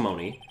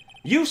testimony,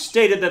 you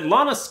stated that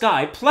Lana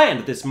Skye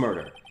planned this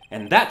murder,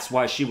 and that's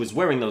why she was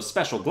wearing those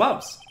special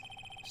gloves.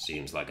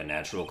 Seems like a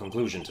natural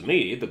conclusion to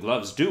me. The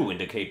gloves do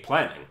indicate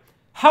planning.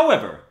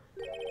 However,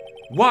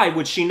 why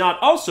would she not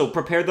also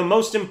prepare the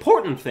most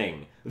important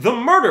thing, the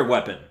murder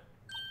weapon?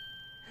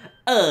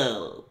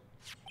 Oh.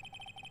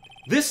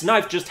 This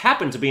knife just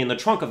happened to be in the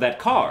trunk of that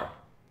car.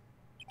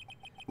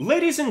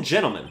 Ladies and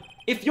gentlemen,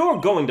 if you're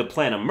going to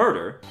plan a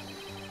murder,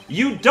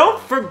 you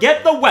don't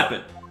forget the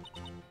weapon!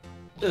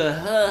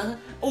 Yeah.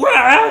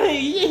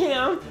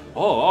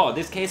 Oh,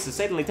 this case has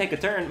suddenly taken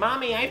a turn.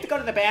 Mommy, I have to go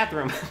to the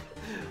bathroom.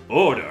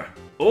 Order,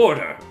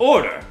 order,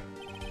 order!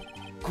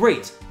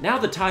 Great, now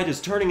the tide is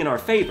turning in our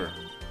favor.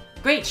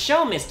 Great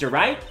show, Mr.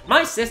 Wright.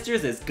 My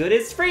sister's as good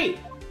as free.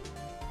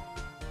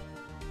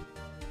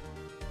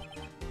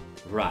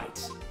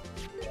 Right.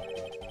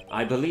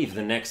 I believe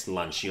the next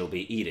lunch you'll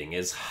be eating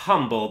is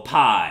humble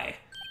pie.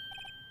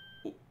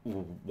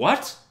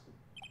 What?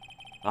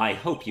 I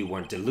hope you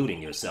weren't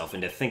deluding yourself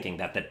into thinking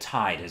that the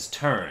tide has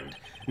turned,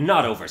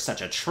 not over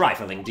such a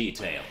trifling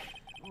detail.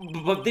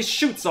 But this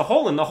shoots a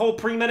hole in the whole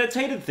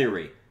premeditated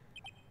theory.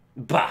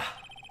 Bah!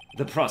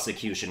 The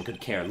prosecution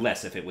could care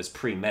less if it was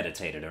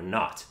premeditated or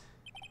not.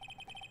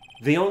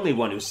 The only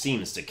one who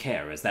seems to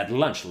care is that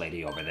lunch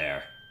lady over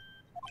there.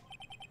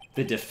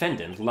 The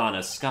defendant,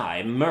 Lana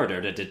Skye,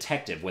 murdered a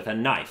detective with a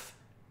knife.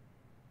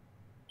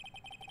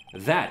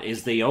 That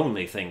is the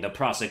only thing the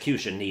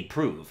prosecution need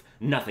prove,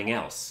 nothing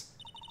else.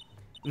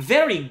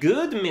 Very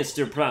good,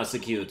 Mr.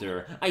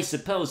 Prosecutor. I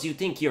suppose you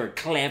think you're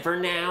clever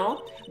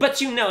now?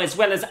 But you know as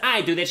well as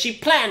I do that she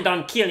planned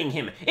on killing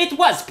him. It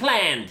was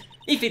planned!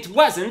 If it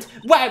wasn't,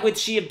 why would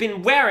she have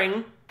been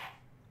wearing...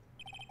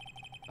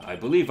 I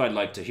believe I'd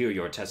like to hear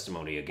your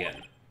testimony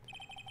again.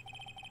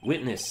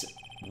 Witness,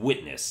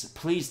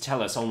 please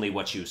tell us only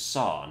what you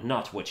saw,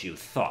 not what you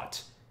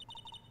thought.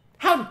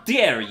 How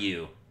dare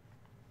you!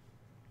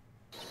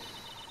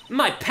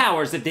 My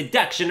powers of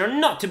deduction are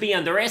not to be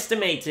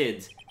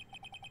underestimated!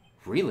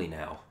 Really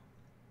now?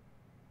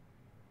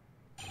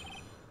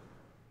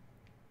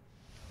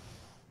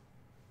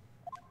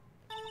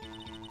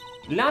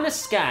 Lana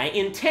Skye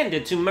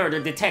intended to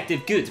murder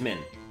Detective Goodman.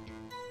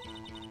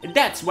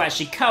 That's why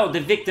she called the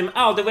victim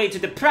all the way to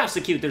the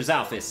prosecutor's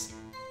office.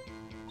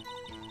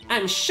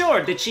 I'm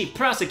sure the chief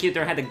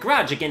prosecutor had a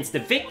grudge against the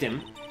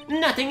victim.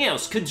 Nothing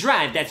else could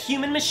drive that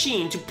human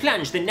machine to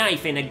plunge the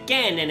knife in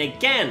again and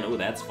again. Oh,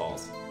 that's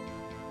false.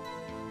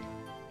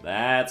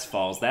 That's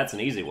false. That's an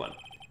easy one.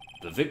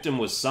 The victim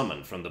was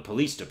summoned from the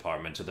police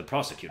department to the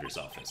prosecutor's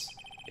office.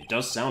 It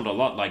does sound a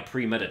lot like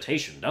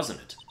premeditation, doesn't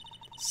it?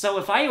 So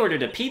if I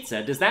ordered a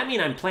pizza, does that mean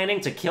I'm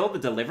planning to kill the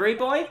delivery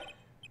boy?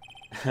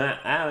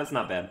 That's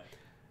not bad.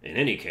 In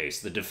any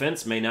case, the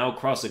defense may now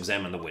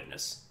cross-examine the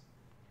witness.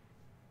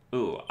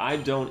 Ooh, I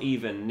don't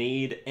even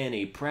need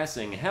any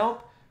pressing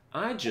help.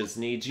 I just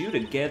need you to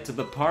get to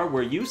the part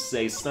where you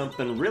say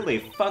something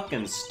really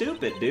fucking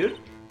stupid, dude.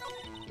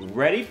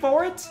 Ready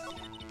for it?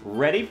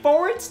 Ready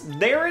for it?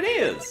 There it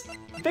is!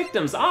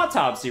 Victim's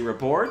autopsy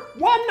report,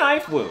 1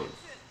 knife wound.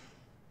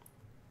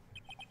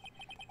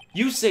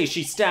 You say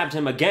she stabbed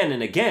him again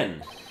and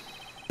again.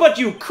 But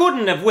you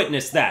couldn't have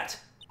witnessed that!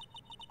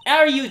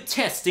 Are you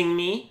testing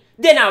me?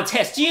 Then I'll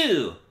test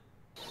you!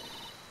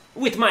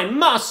 With my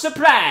moss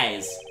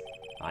surprise!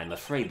 I'm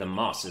afraid the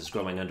moss is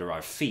growing under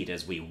our feet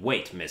as we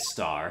wait, Miss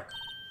Starr.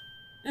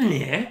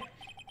 Yeah?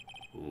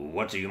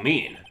 What do you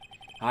mean?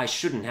 I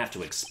shouldn't have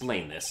to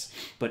explain this,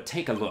 but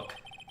take a look.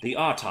 The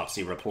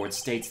autopsy report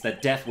states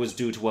that death was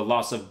due to a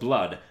loss of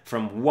blood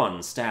from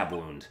one stab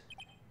wound.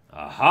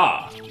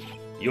 Aha!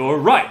 You're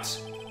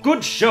right!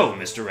 Good show,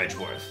 Mr.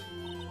 Edgeworth.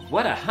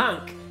 What a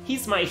hunk.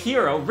 He's my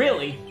hero,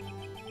 really.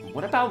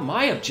 What about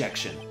my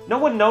objection? No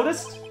one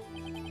noticed?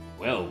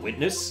 Well,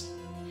 witness.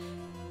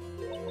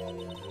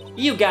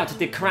 You got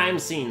the crime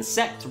scene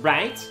set,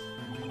 right?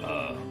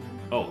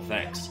 Oh,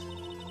 thanks.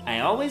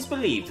 I always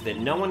believed that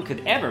no one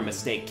could ever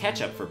mistake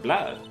ketchup for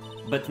blood.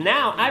 But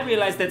now I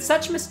realize that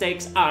such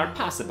mistakes are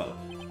possible.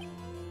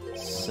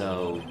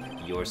 So,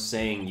 you're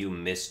saying you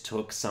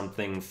mistook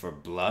something for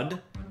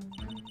blood?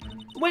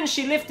 When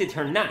she lifted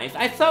her knife,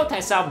 I thought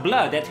I saw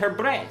blood at her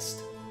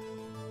breast.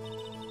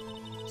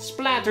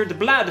 Splattered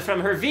blood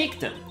from her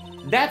victim.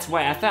 That's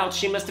why I thought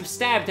she must have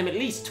stabbed him at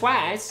least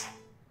twice.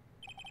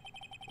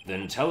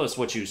 Then tell us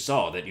what you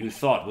saw that you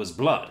thought was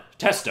blood.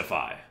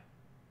 Testify.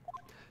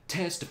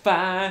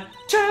 Testify!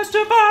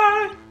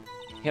 Testify!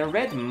 Her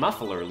red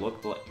muffler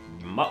looked like...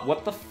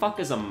 What the fuck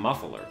is a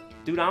muffler?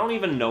 Dude, I don't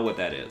even know what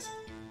that is.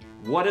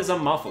 What is a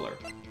muffler?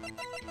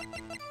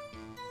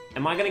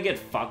 Am I gonna get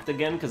fucked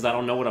again because I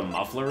don't know what a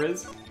muffler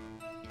is?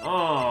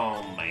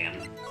 Oh,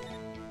 man.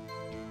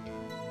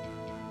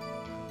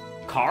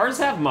 Cars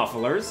have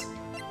mufflers.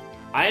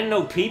 I didn't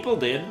know people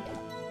did.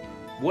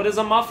 What is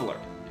a muffler?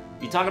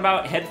 You talking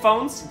about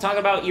headphones? You talking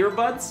about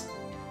earbuds?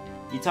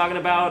 You talking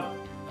about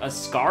a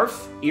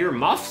scarf? Ear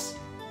muffs?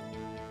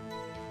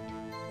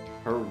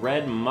 Her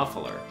red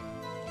muffler.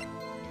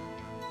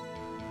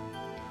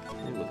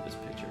 Let me look at this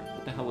picture.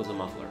 What the hell is a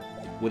muffler?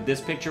 Would this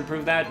picture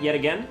prove that yet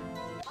again?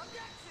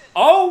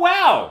 Oh,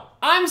 wow!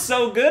 I'm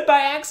so good by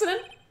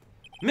accident?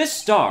 Miss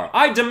Starr,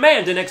 I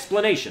demand an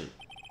explanation.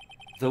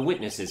 The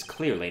witness is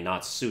clearly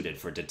not suited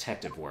for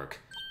detective work.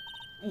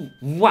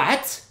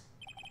 What?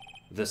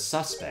 The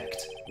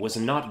suspect was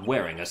not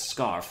wearing a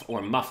scarf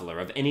or muffler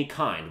of any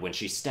kind when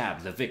she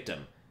stabbed the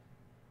victim.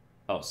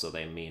 Oh, so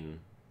they mean...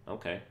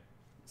 Okay.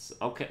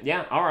 Okay,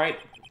 yeah, alright.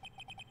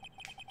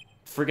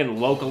 Friggin'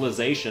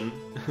 localization.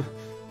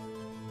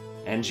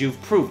 And you've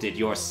proved it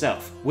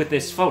yourself with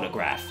this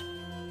photograph.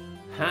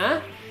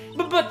 Huh?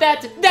 But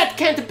that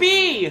can't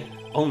be!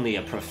 Only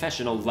a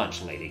professional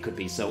lunch lady could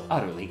be so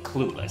utterly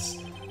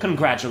clueless.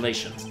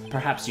 Congratulations.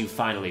 Perhaps you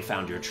finally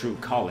found your true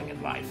calling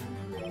in life.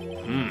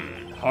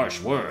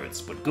 Harsh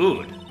words, but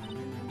good.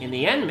 In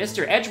the end,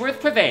 Mr. Edgeworth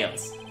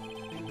prevails.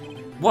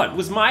 What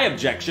was my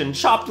objection?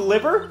 Chopped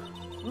liver?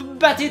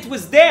 But it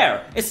was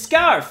there! A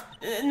scarf!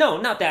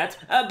 No, not that.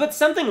 But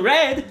something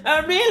red.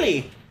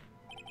 Really?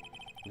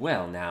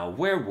 Well now,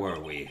 where were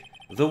we?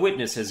 The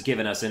witness has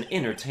given us an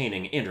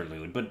entertaining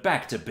interlude, but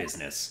back to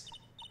business.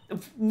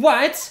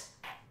 What?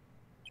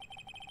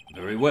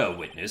 Very well,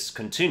 witness.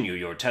 Continue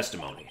your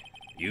testimony.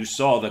 You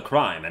saw the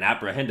crime and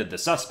apprehended the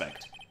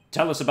suspect.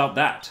 Tell us about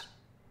that.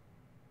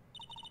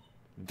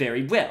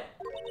 Very well.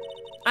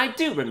 I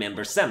do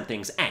remember some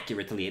things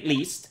accurately, at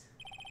least.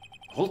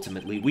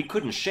 Ultimately, we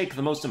couldn't shake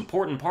the most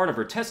important part of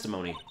her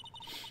testimony.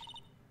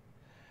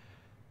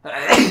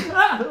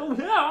 Oh,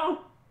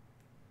 no.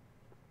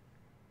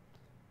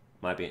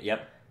 Might be,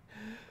 yep.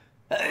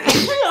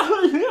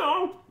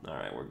 No.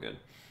 Alright, we're good.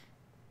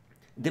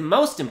 The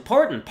most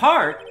important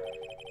part?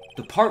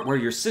 The part where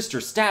your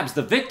sister stabs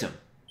the victim.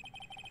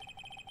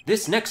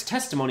 This next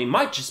testimony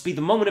might just be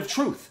the moment of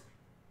truth.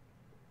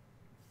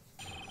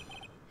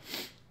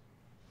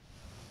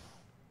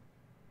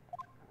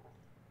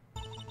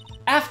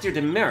 After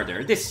the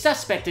murder, the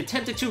suspect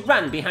attempted to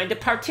run behind a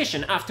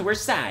partition off to her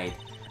side.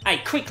 I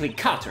quickly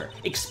caught her,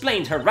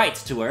 explained her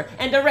rights to her,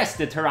 and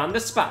arrested her on the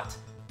spot.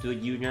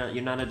 Dude,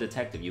 you're not a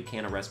detective. You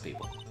can't arrest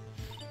people.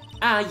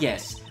 Ah,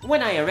 yes.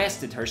 When I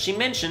arrested her, she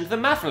mentioned the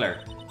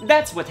muffler.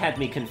 That's what had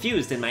me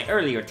confused in my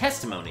earlier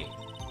testimony.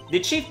 The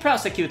chief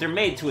prosecutor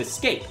made to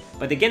escape,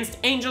 but against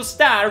Angel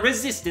Star,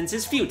 resistance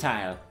is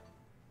futile.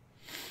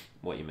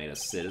 What, you made a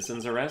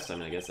citizen's arrest? I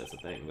mean, I guess that's a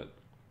thing, but...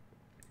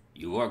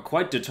 You are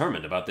quite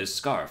determined about this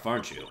scarf,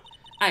 aren't you?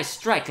 I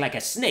strike like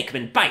a snake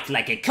and bite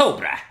like a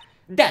cobra.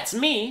 That's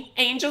me,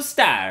 Angel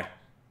Star.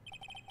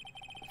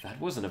 That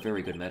wasn't a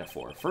very good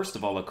metaphor. First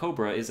of all, a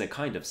cobra is a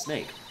kind of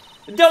snake.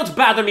 Don't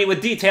bother me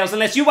with details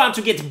unless you want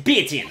to get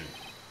bitten.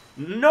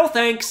 No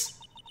thanks.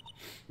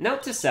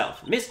 Note to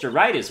self, Mr.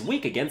 Wright is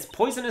weak against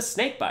poisonous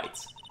snake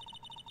bites.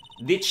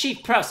 The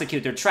chief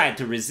prosecutor tried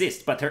to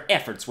resist, but her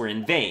efforts were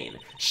in vain.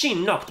 She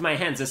knocked my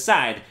hands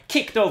aside,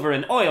 kicked over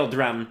an oil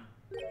drum.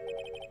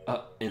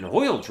 An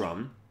oil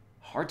drum?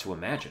 Hard to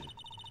imagine.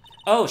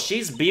 Oh,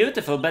 she's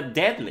beautiful but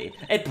deadly.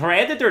 A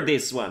predator,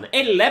 this one.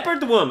 A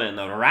leopard woman.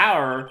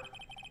 Rawr.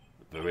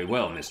 Very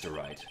well, Mr.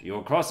 Wright.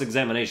 Your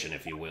cross-examination,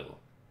 if you will.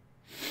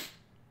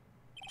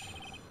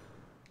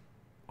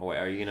 Oh, wait,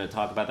 are you gonna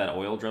talk about that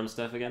oil drum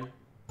stuff again?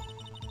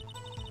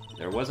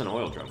 There was an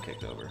oil drum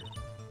kicked over.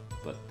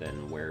 But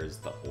then where's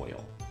the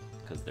oil?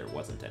 Because there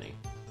wasn't any.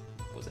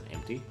 Was it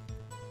empty?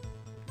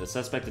 The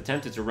suspect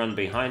attempted to run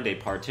behind a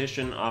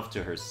partition off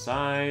to her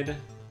side.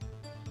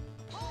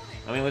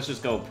 I mean, let's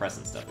just go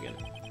pressing stuff again.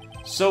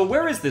 So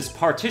where is this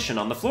partition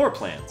on the floor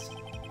plans?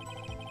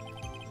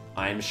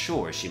 I'm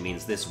sure she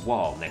means this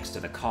wall next to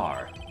the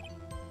car.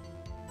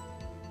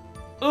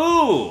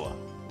 Ooh!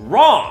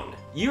 Wrong!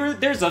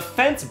 There's a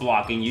fence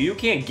blocking you. You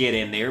can't get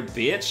in there,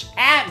 bitch.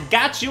 Ah,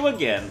 got you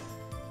again.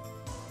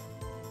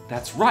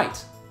 That's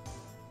right.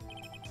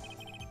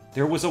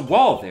 There was a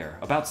wall there,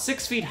 about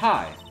 6 feet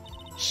high.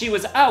 She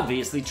was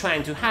obviously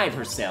trying to hide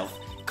herself.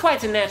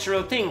 Quite a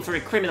natural thing for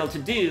a criminal to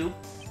do.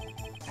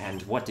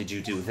 And what did you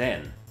do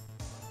then?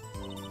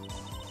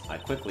 I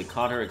quickly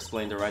caught her,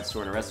 explained the right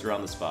story, and arrested her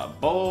on the spot.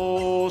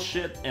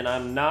 Bullshit, and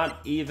I'm not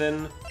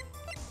even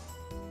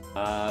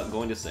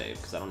going to save,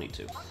 because I don't need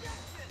to.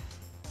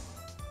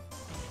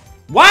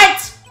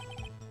 What?!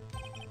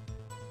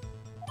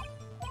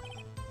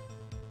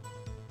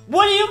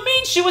 What do you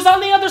mean she was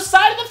on the other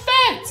side of the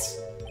fence?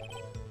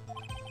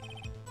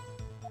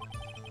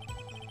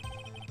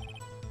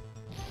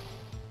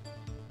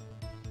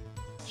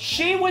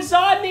 She was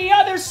on the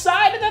other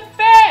side of the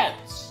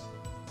fence!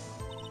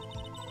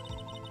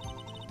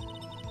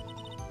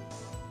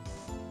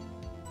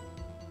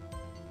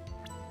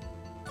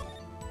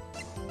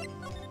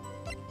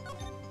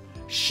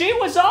 She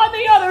was on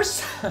the other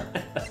side of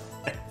the fence.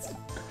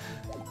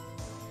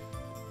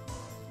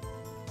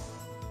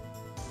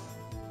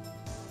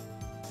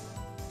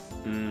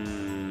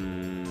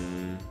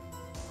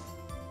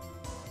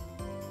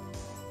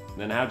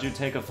 Then how'd you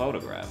take a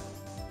photograph?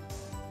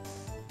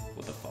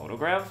 Would the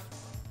photograph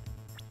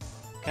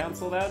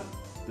cancel that?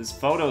 This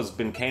photo's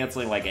been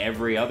canceling like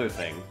every other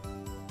thing.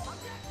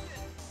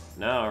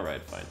 No,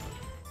 alright, fine.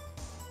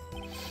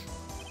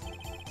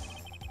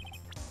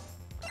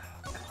 Oh,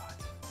 God.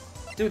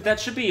 Dude, that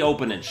should be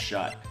open and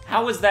shut.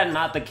 How is that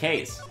not the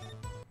case?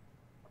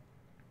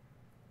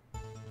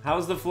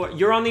 How's the floor?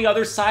 You're on the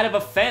other side of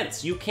a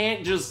fence. You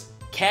can't just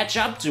catch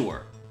up to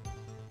her.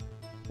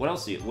 What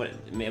else do you... What,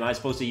 am I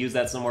supposed to use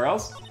that somewhere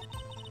else?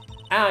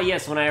 Ah,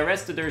 yes, when I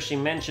arrested her, she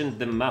mentioned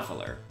the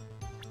muffler.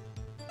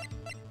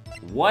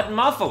 What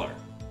muffler?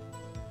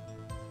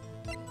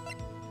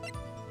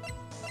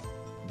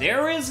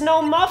 There is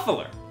no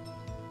muffler.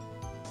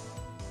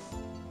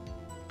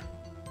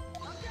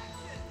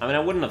 I mean, I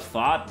wouldn't have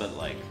thought, but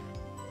like...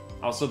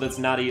 Also, that's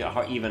not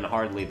even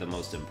hardly the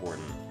most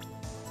important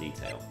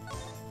detail.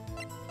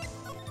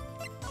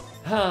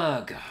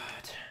 Oh, God.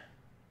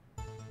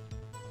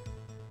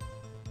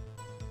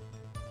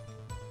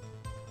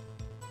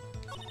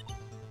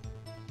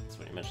 That's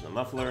when you mentioned the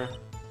muffler.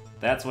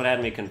 That's what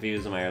had me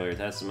confused in my earlier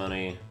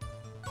testimony.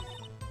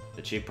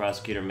 The chief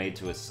prosecutor made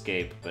to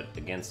escape, but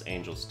against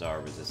Angel Star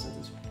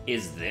resistance.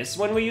 Is this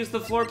when we use the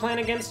floor plan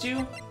against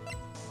you?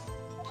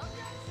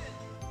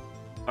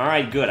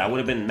 Alright, good. I would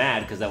have been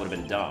mad because that would have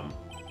been dumb.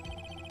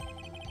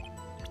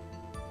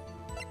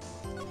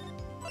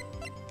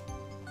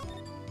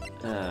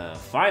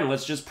 Fine,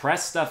 let's just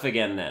press stuff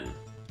again then.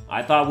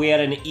 I thought we had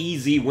an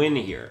easy win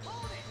here.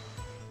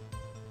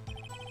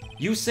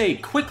 You say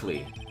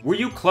quickly. Were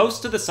you close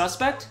to the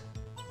suspect?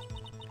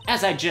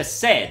 As I just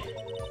said,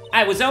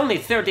 I was only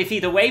 30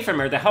 feet away from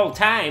her the whole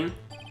time.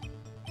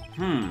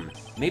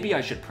 Maybe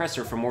I should press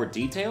her for more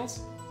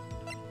details?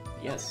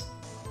 Yes.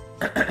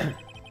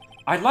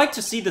 I'd like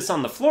to see this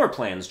on the floor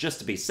plans, just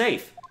to be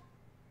safe.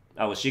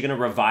 Oh, is she gonna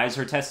revise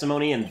her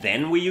testimony and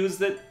then we use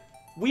the...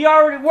 We're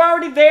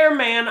already there,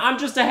 man! I'm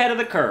just ahead of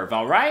the curve,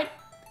 alright?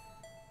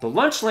 The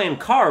Lunchland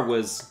car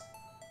was...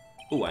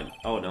 Ooh,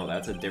 oh no,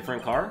 that's a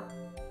different car?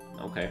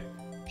 Okay.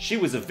 She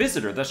was a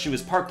visitor, thus she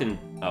was parked in...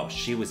 Oh,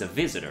 she was a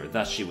visitor,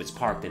 thus she was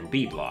parked in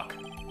B block.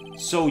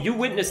 So you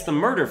witnessed the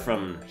murder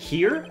from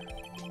here?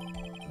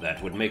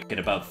 That would make it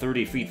about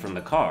 30 feet from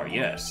the car,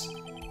 yes.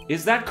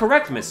 Is that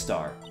correct, Miss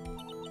Starr?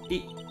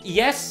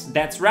 Yes,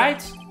 that's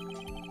right.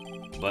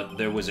 But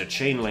there was a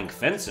chain-link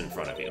fence in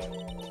front of you.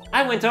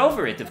 I went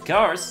over it, of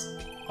course.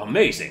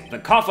 Amazing. The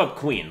cough-up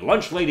queen.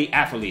 Lunch lady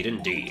athlete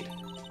indeed.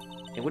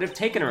 It would have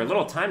taken her a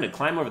little time to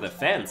climb over the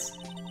fence,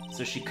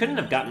 so she couldn't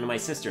have gotten to my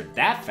sister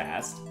that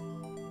fast.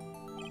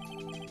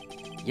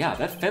 Yeah,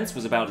 that fence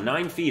was about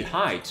 9 feet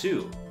high,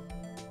 too.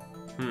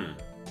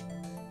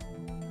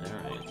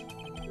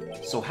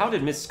 Alright. So how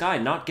did Miss Sky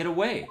not get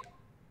away?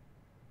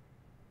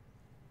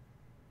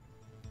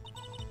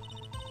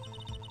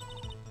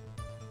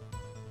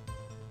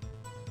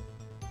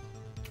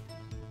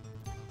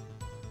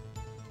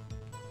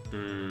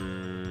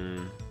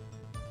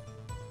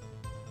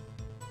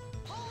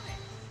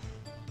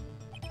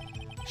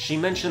 She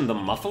mentioned the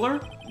muffler?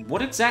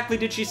 What exactly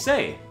did she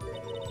say?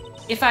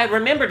 If I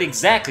remembered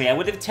exactly, I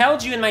would have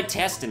told you in my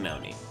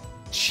testimony.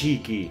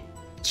 Cheeky.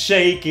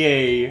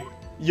 Cheeky.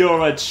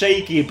 You're a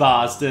cheeky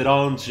bastard,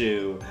 aren't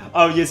you?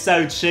 Oh, you're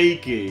so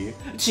cheeky.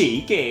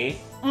 Cheeky?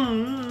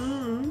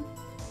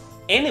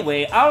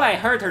 Anyway, all I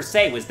heard her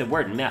say was the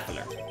word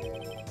muffler.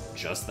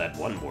 Just that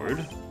one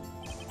word?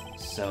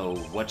 So,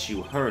 what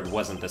you heard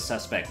wasn't the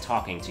suspect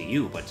talking to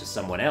you, but to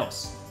someone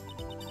else?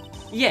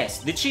 Yes,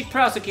 the chief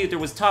prosecutor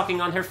was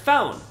talking on her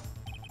phone.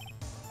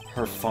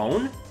 Her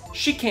phone?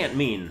 She can't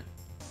mean...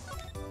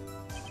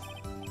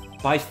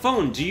 By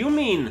phone, do you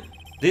mean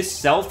this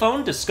cell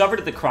phone discovered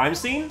at the crime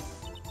scene?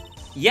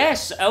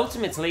 Yes,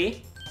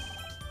 ultimately.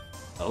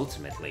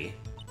 Ultimately?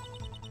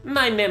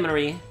 My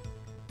memory.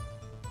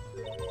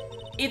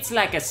 It's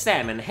like a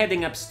salmon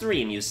heading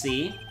upstream, you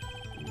see.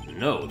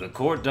 No, the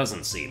court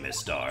doesn't see, Miss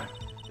Star.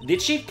 The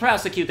chief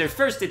prosecutor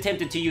first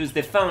attempted to use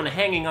the phone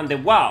hanging on the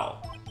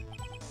wall.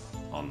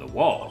 On the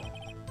wall?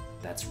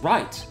 That's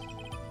right.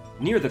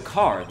 Near the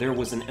car, there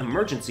was an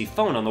emergency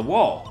phone on the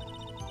wall.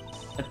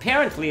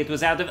 Apparently, it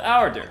was out of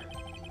order.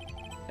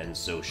 And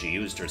so she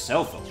used her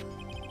cell phone.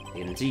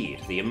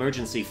 Indeed, the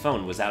emergency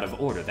phone was out of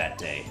order that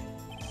day.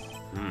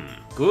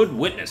 Good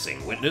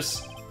witnessing,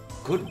 witness.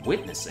 Good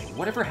witnessing?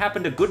 Whatever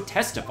happened to good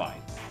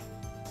testifying?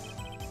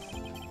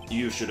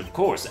 You should, of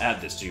course,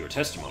 add this to your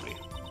testimony.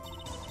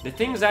 The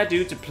things I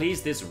do to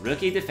please this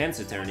rookie defense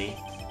attorney.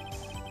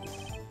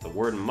 The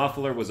word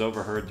muffler was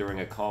overheard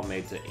during a call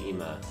made to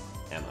Emma,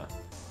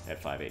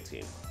 at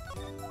 5:18.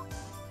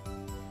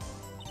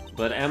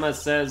 But Emma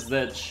says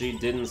that she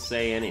didn't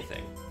say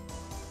anything.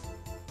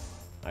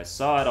 I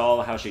saw it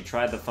all, how she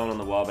tried the phone on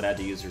the wall but had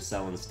to use her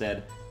cell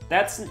instead.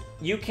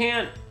 You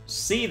can't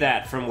see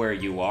that from where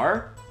you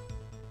are.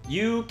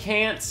 You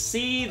can't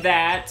see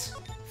that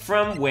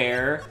from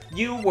where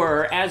you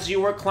were as you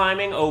were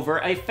climbing over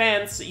a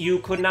fence. You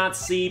could not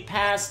see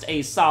past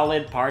a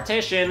solid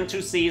partition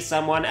to see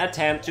someone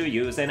attempt to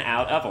use an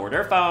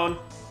out-of-order phone.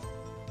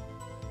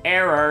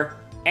 Error.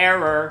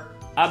 Error.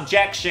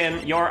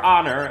 Objection, Your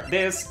Honor.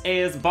 This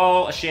is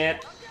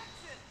bullshit.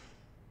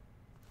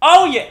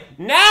 Oh yeah,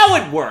 now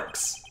it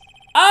works!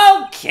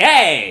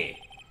 Okay!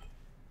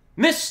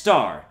 Miss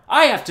Star,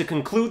 I have to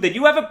conclude that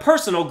you have a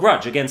personal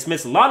grudge against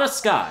Miss Lana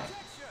Skye.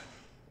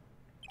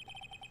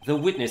 The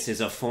witness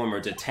is a former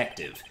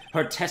detective.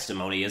 Her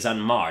testimony is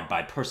unmarred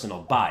by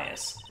personal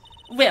bias.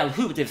 Well,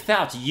 who'd have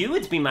thought you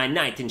would be my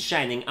knight in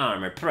shining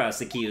armor,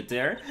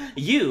 prosecutor?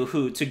 You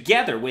who,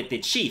 together with the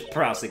chief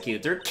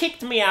prosecutor,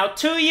 kicked me out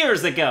 2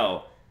 years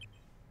ago!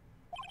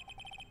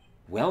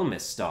 Well,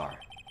 Miss Star,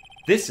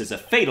 this is a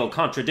fatal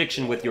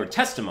contradiction with your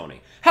testimony.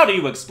 How do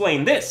you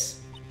explain this?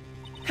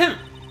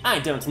 I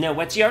don't know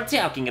what you're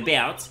talking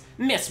about.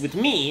 Mess with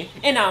me,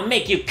 and I'll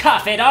make you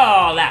cough it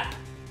all up!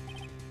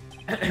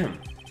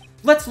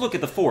 Let's look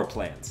at the floor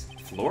plans,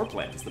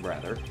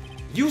 rather.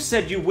 You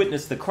said you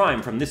witnessed the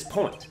crime from this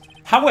point.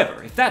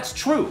 However, if that's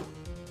true,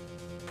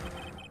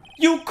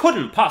 you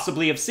couldn't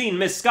possibly have seen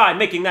Miss Skye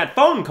making that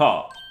phone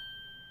call.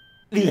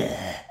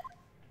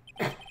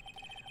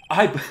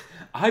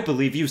 I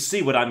believe you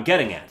see what I'm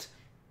getting at.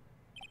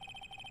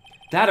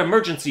 That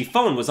emergency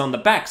phone was on the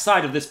back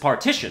side of this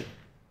partition.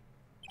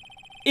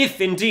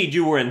 If indeed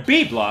you were in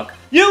B block,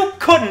 you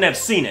couldn't have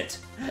seen it.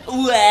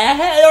 Mommy,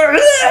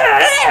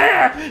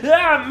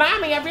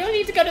 I really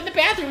need to go to the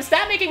bathroom.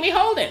 Stop making me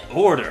hold it.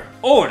 Order!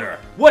 Order!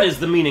 What is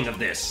the meaning of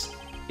this?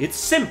 It's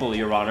simple,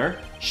 Your Honor.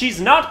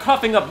 She's not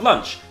coughing up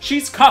lunch.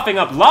 She's coughing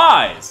up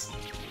lies.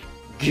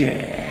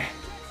 Gah.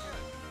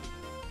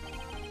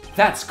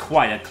 That's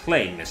quite a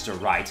claim, Mr.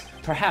 Wright.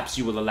 Perhaps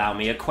you will allow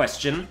me a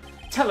question.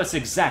 Tell us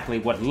exactly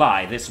what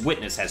lie this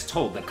witness has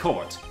told the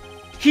court.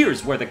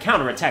 Here's where the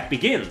counterattack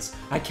begins.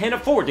 I can't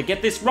afford to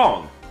get this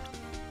wrong.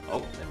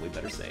 Oh, then we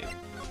better save.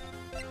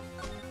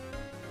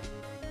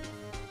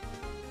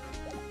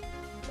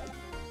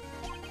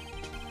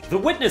 The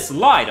witness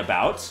lied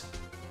about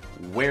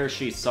where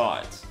she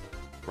saw it,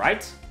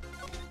 right?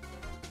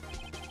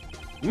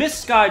 Miss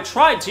Skye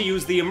tried to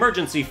use the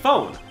emergency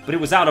phone, but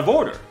it was out of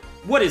order.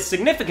 What is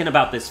significant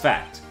about this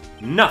fact?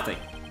 Nothing.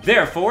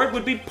 Therefore, it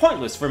would be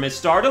pointless for Miss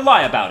Star to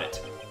lie about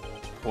it.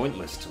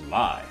 Pointless to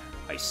lie.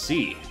 I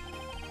see.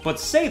 But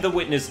say the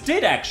witness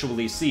did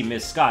actually see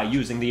Miss Skye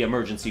using the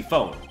emergency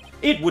phone.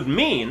 It would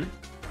mean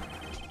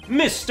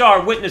Miss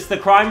Star witnessed the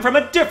crime from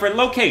a different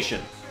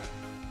location.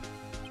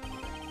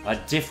 A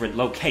different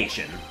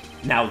location?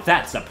 Now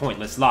that's a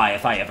pointless lie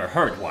if I ever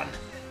heard one.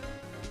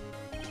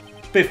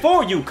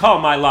 Before you call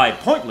my lie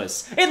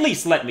pointless, at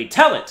least let me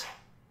tell it.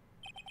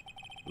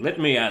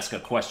 Let me ask a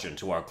question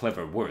to our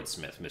clever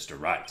wordsmith, Mr.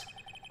 Wright.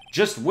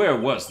 Just where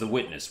was the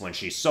witness when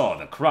she saw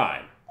the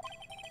crime?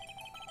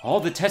 All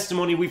the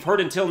testimony we've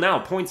heard until now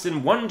points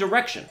in one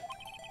direction.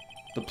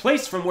 The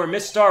place from where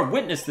Miss Star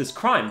witnessed this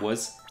crime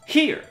was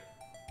here.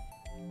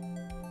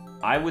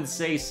 I would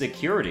say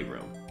security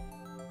room.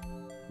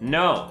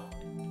 No.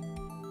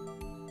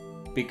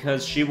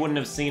 Because she wouldn't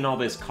have seen all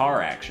this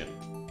car action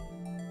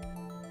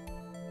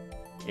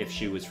if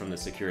she was from the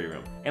security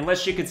room.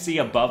 Unless she could see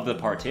above the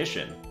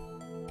partition.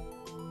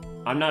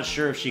 I'm not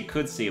sure if she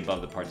could see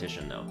above the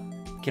partition, though.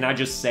 Can I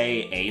just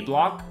say A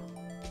block?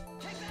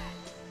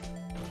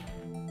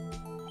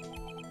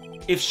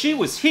 If she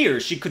was here,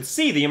 she could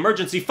see the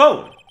emergency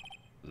phone.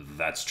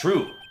 That's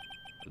true.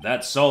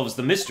 That solves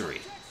the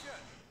mystery.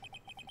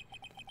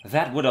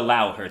 That would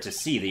allow her to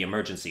see the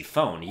emergency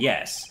phone,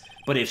 yes.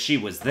 But if she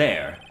was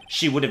there,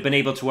 she would have been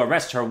able to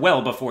arrest her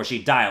well before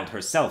she dialed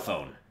her cell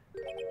phone.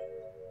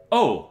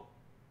 Oh.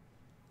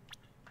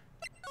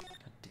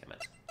 God damn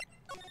it.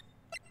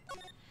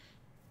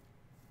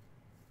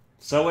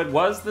 So it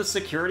was the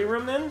security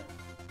room then?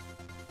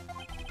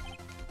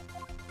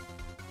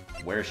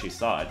 Where she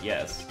saw it,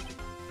 yes.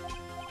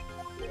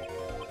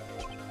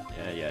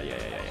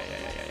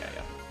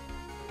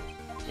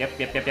 Yeah.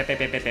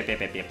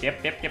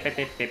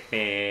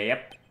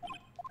 Yep.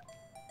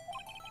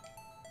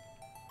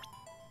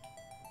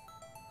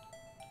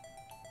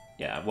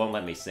 Yeah, it won't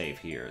let me save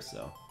here,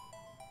 so...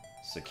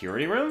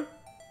 Security room?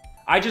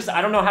 I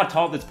don't know how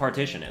tall this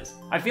partition is.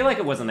 I feel like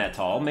it wasn't that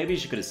tall. Maybe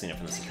she could have seen it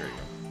from the security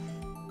room.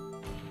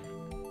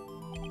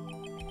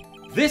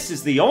 This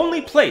is the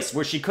only place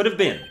where she could have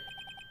been.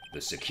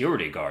 The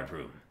security guard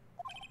room.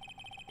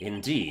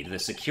 Indeed, the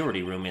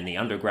security room in the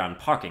underground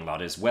parking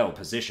lot is well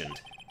positioned.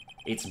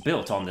 It's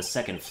built on the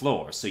second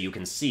floor, so you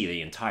can see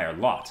the entire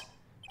lot.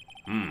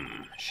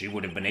 She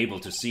would have been able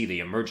to see the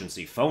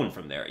emergency phone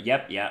from there.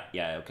 Yep, yeah,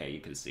 okay,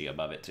 you can see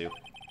above it too.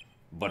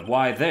 But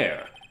why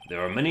there?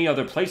 There are many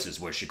other places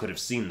where she could have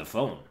seen the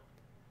phone.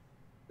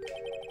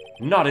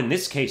 Not in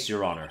this case,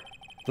 Your Honor.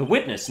 The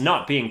witness,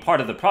 not being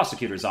part of the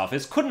prosecutor's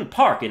office, couldn't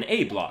park in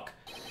A block.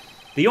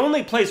 The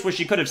only place where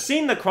she could have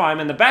seen the crime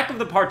in the back of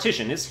the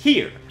partition is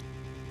here.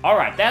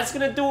 Alright, that's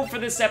gonna do it for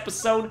this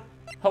episode.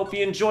 Hope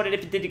you enjoyed it.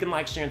 If you did, you can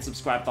like, share, and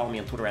subscribe. Follow me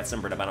on Twitter at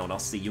Sunburned, and I'll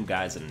see you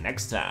guys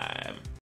next time.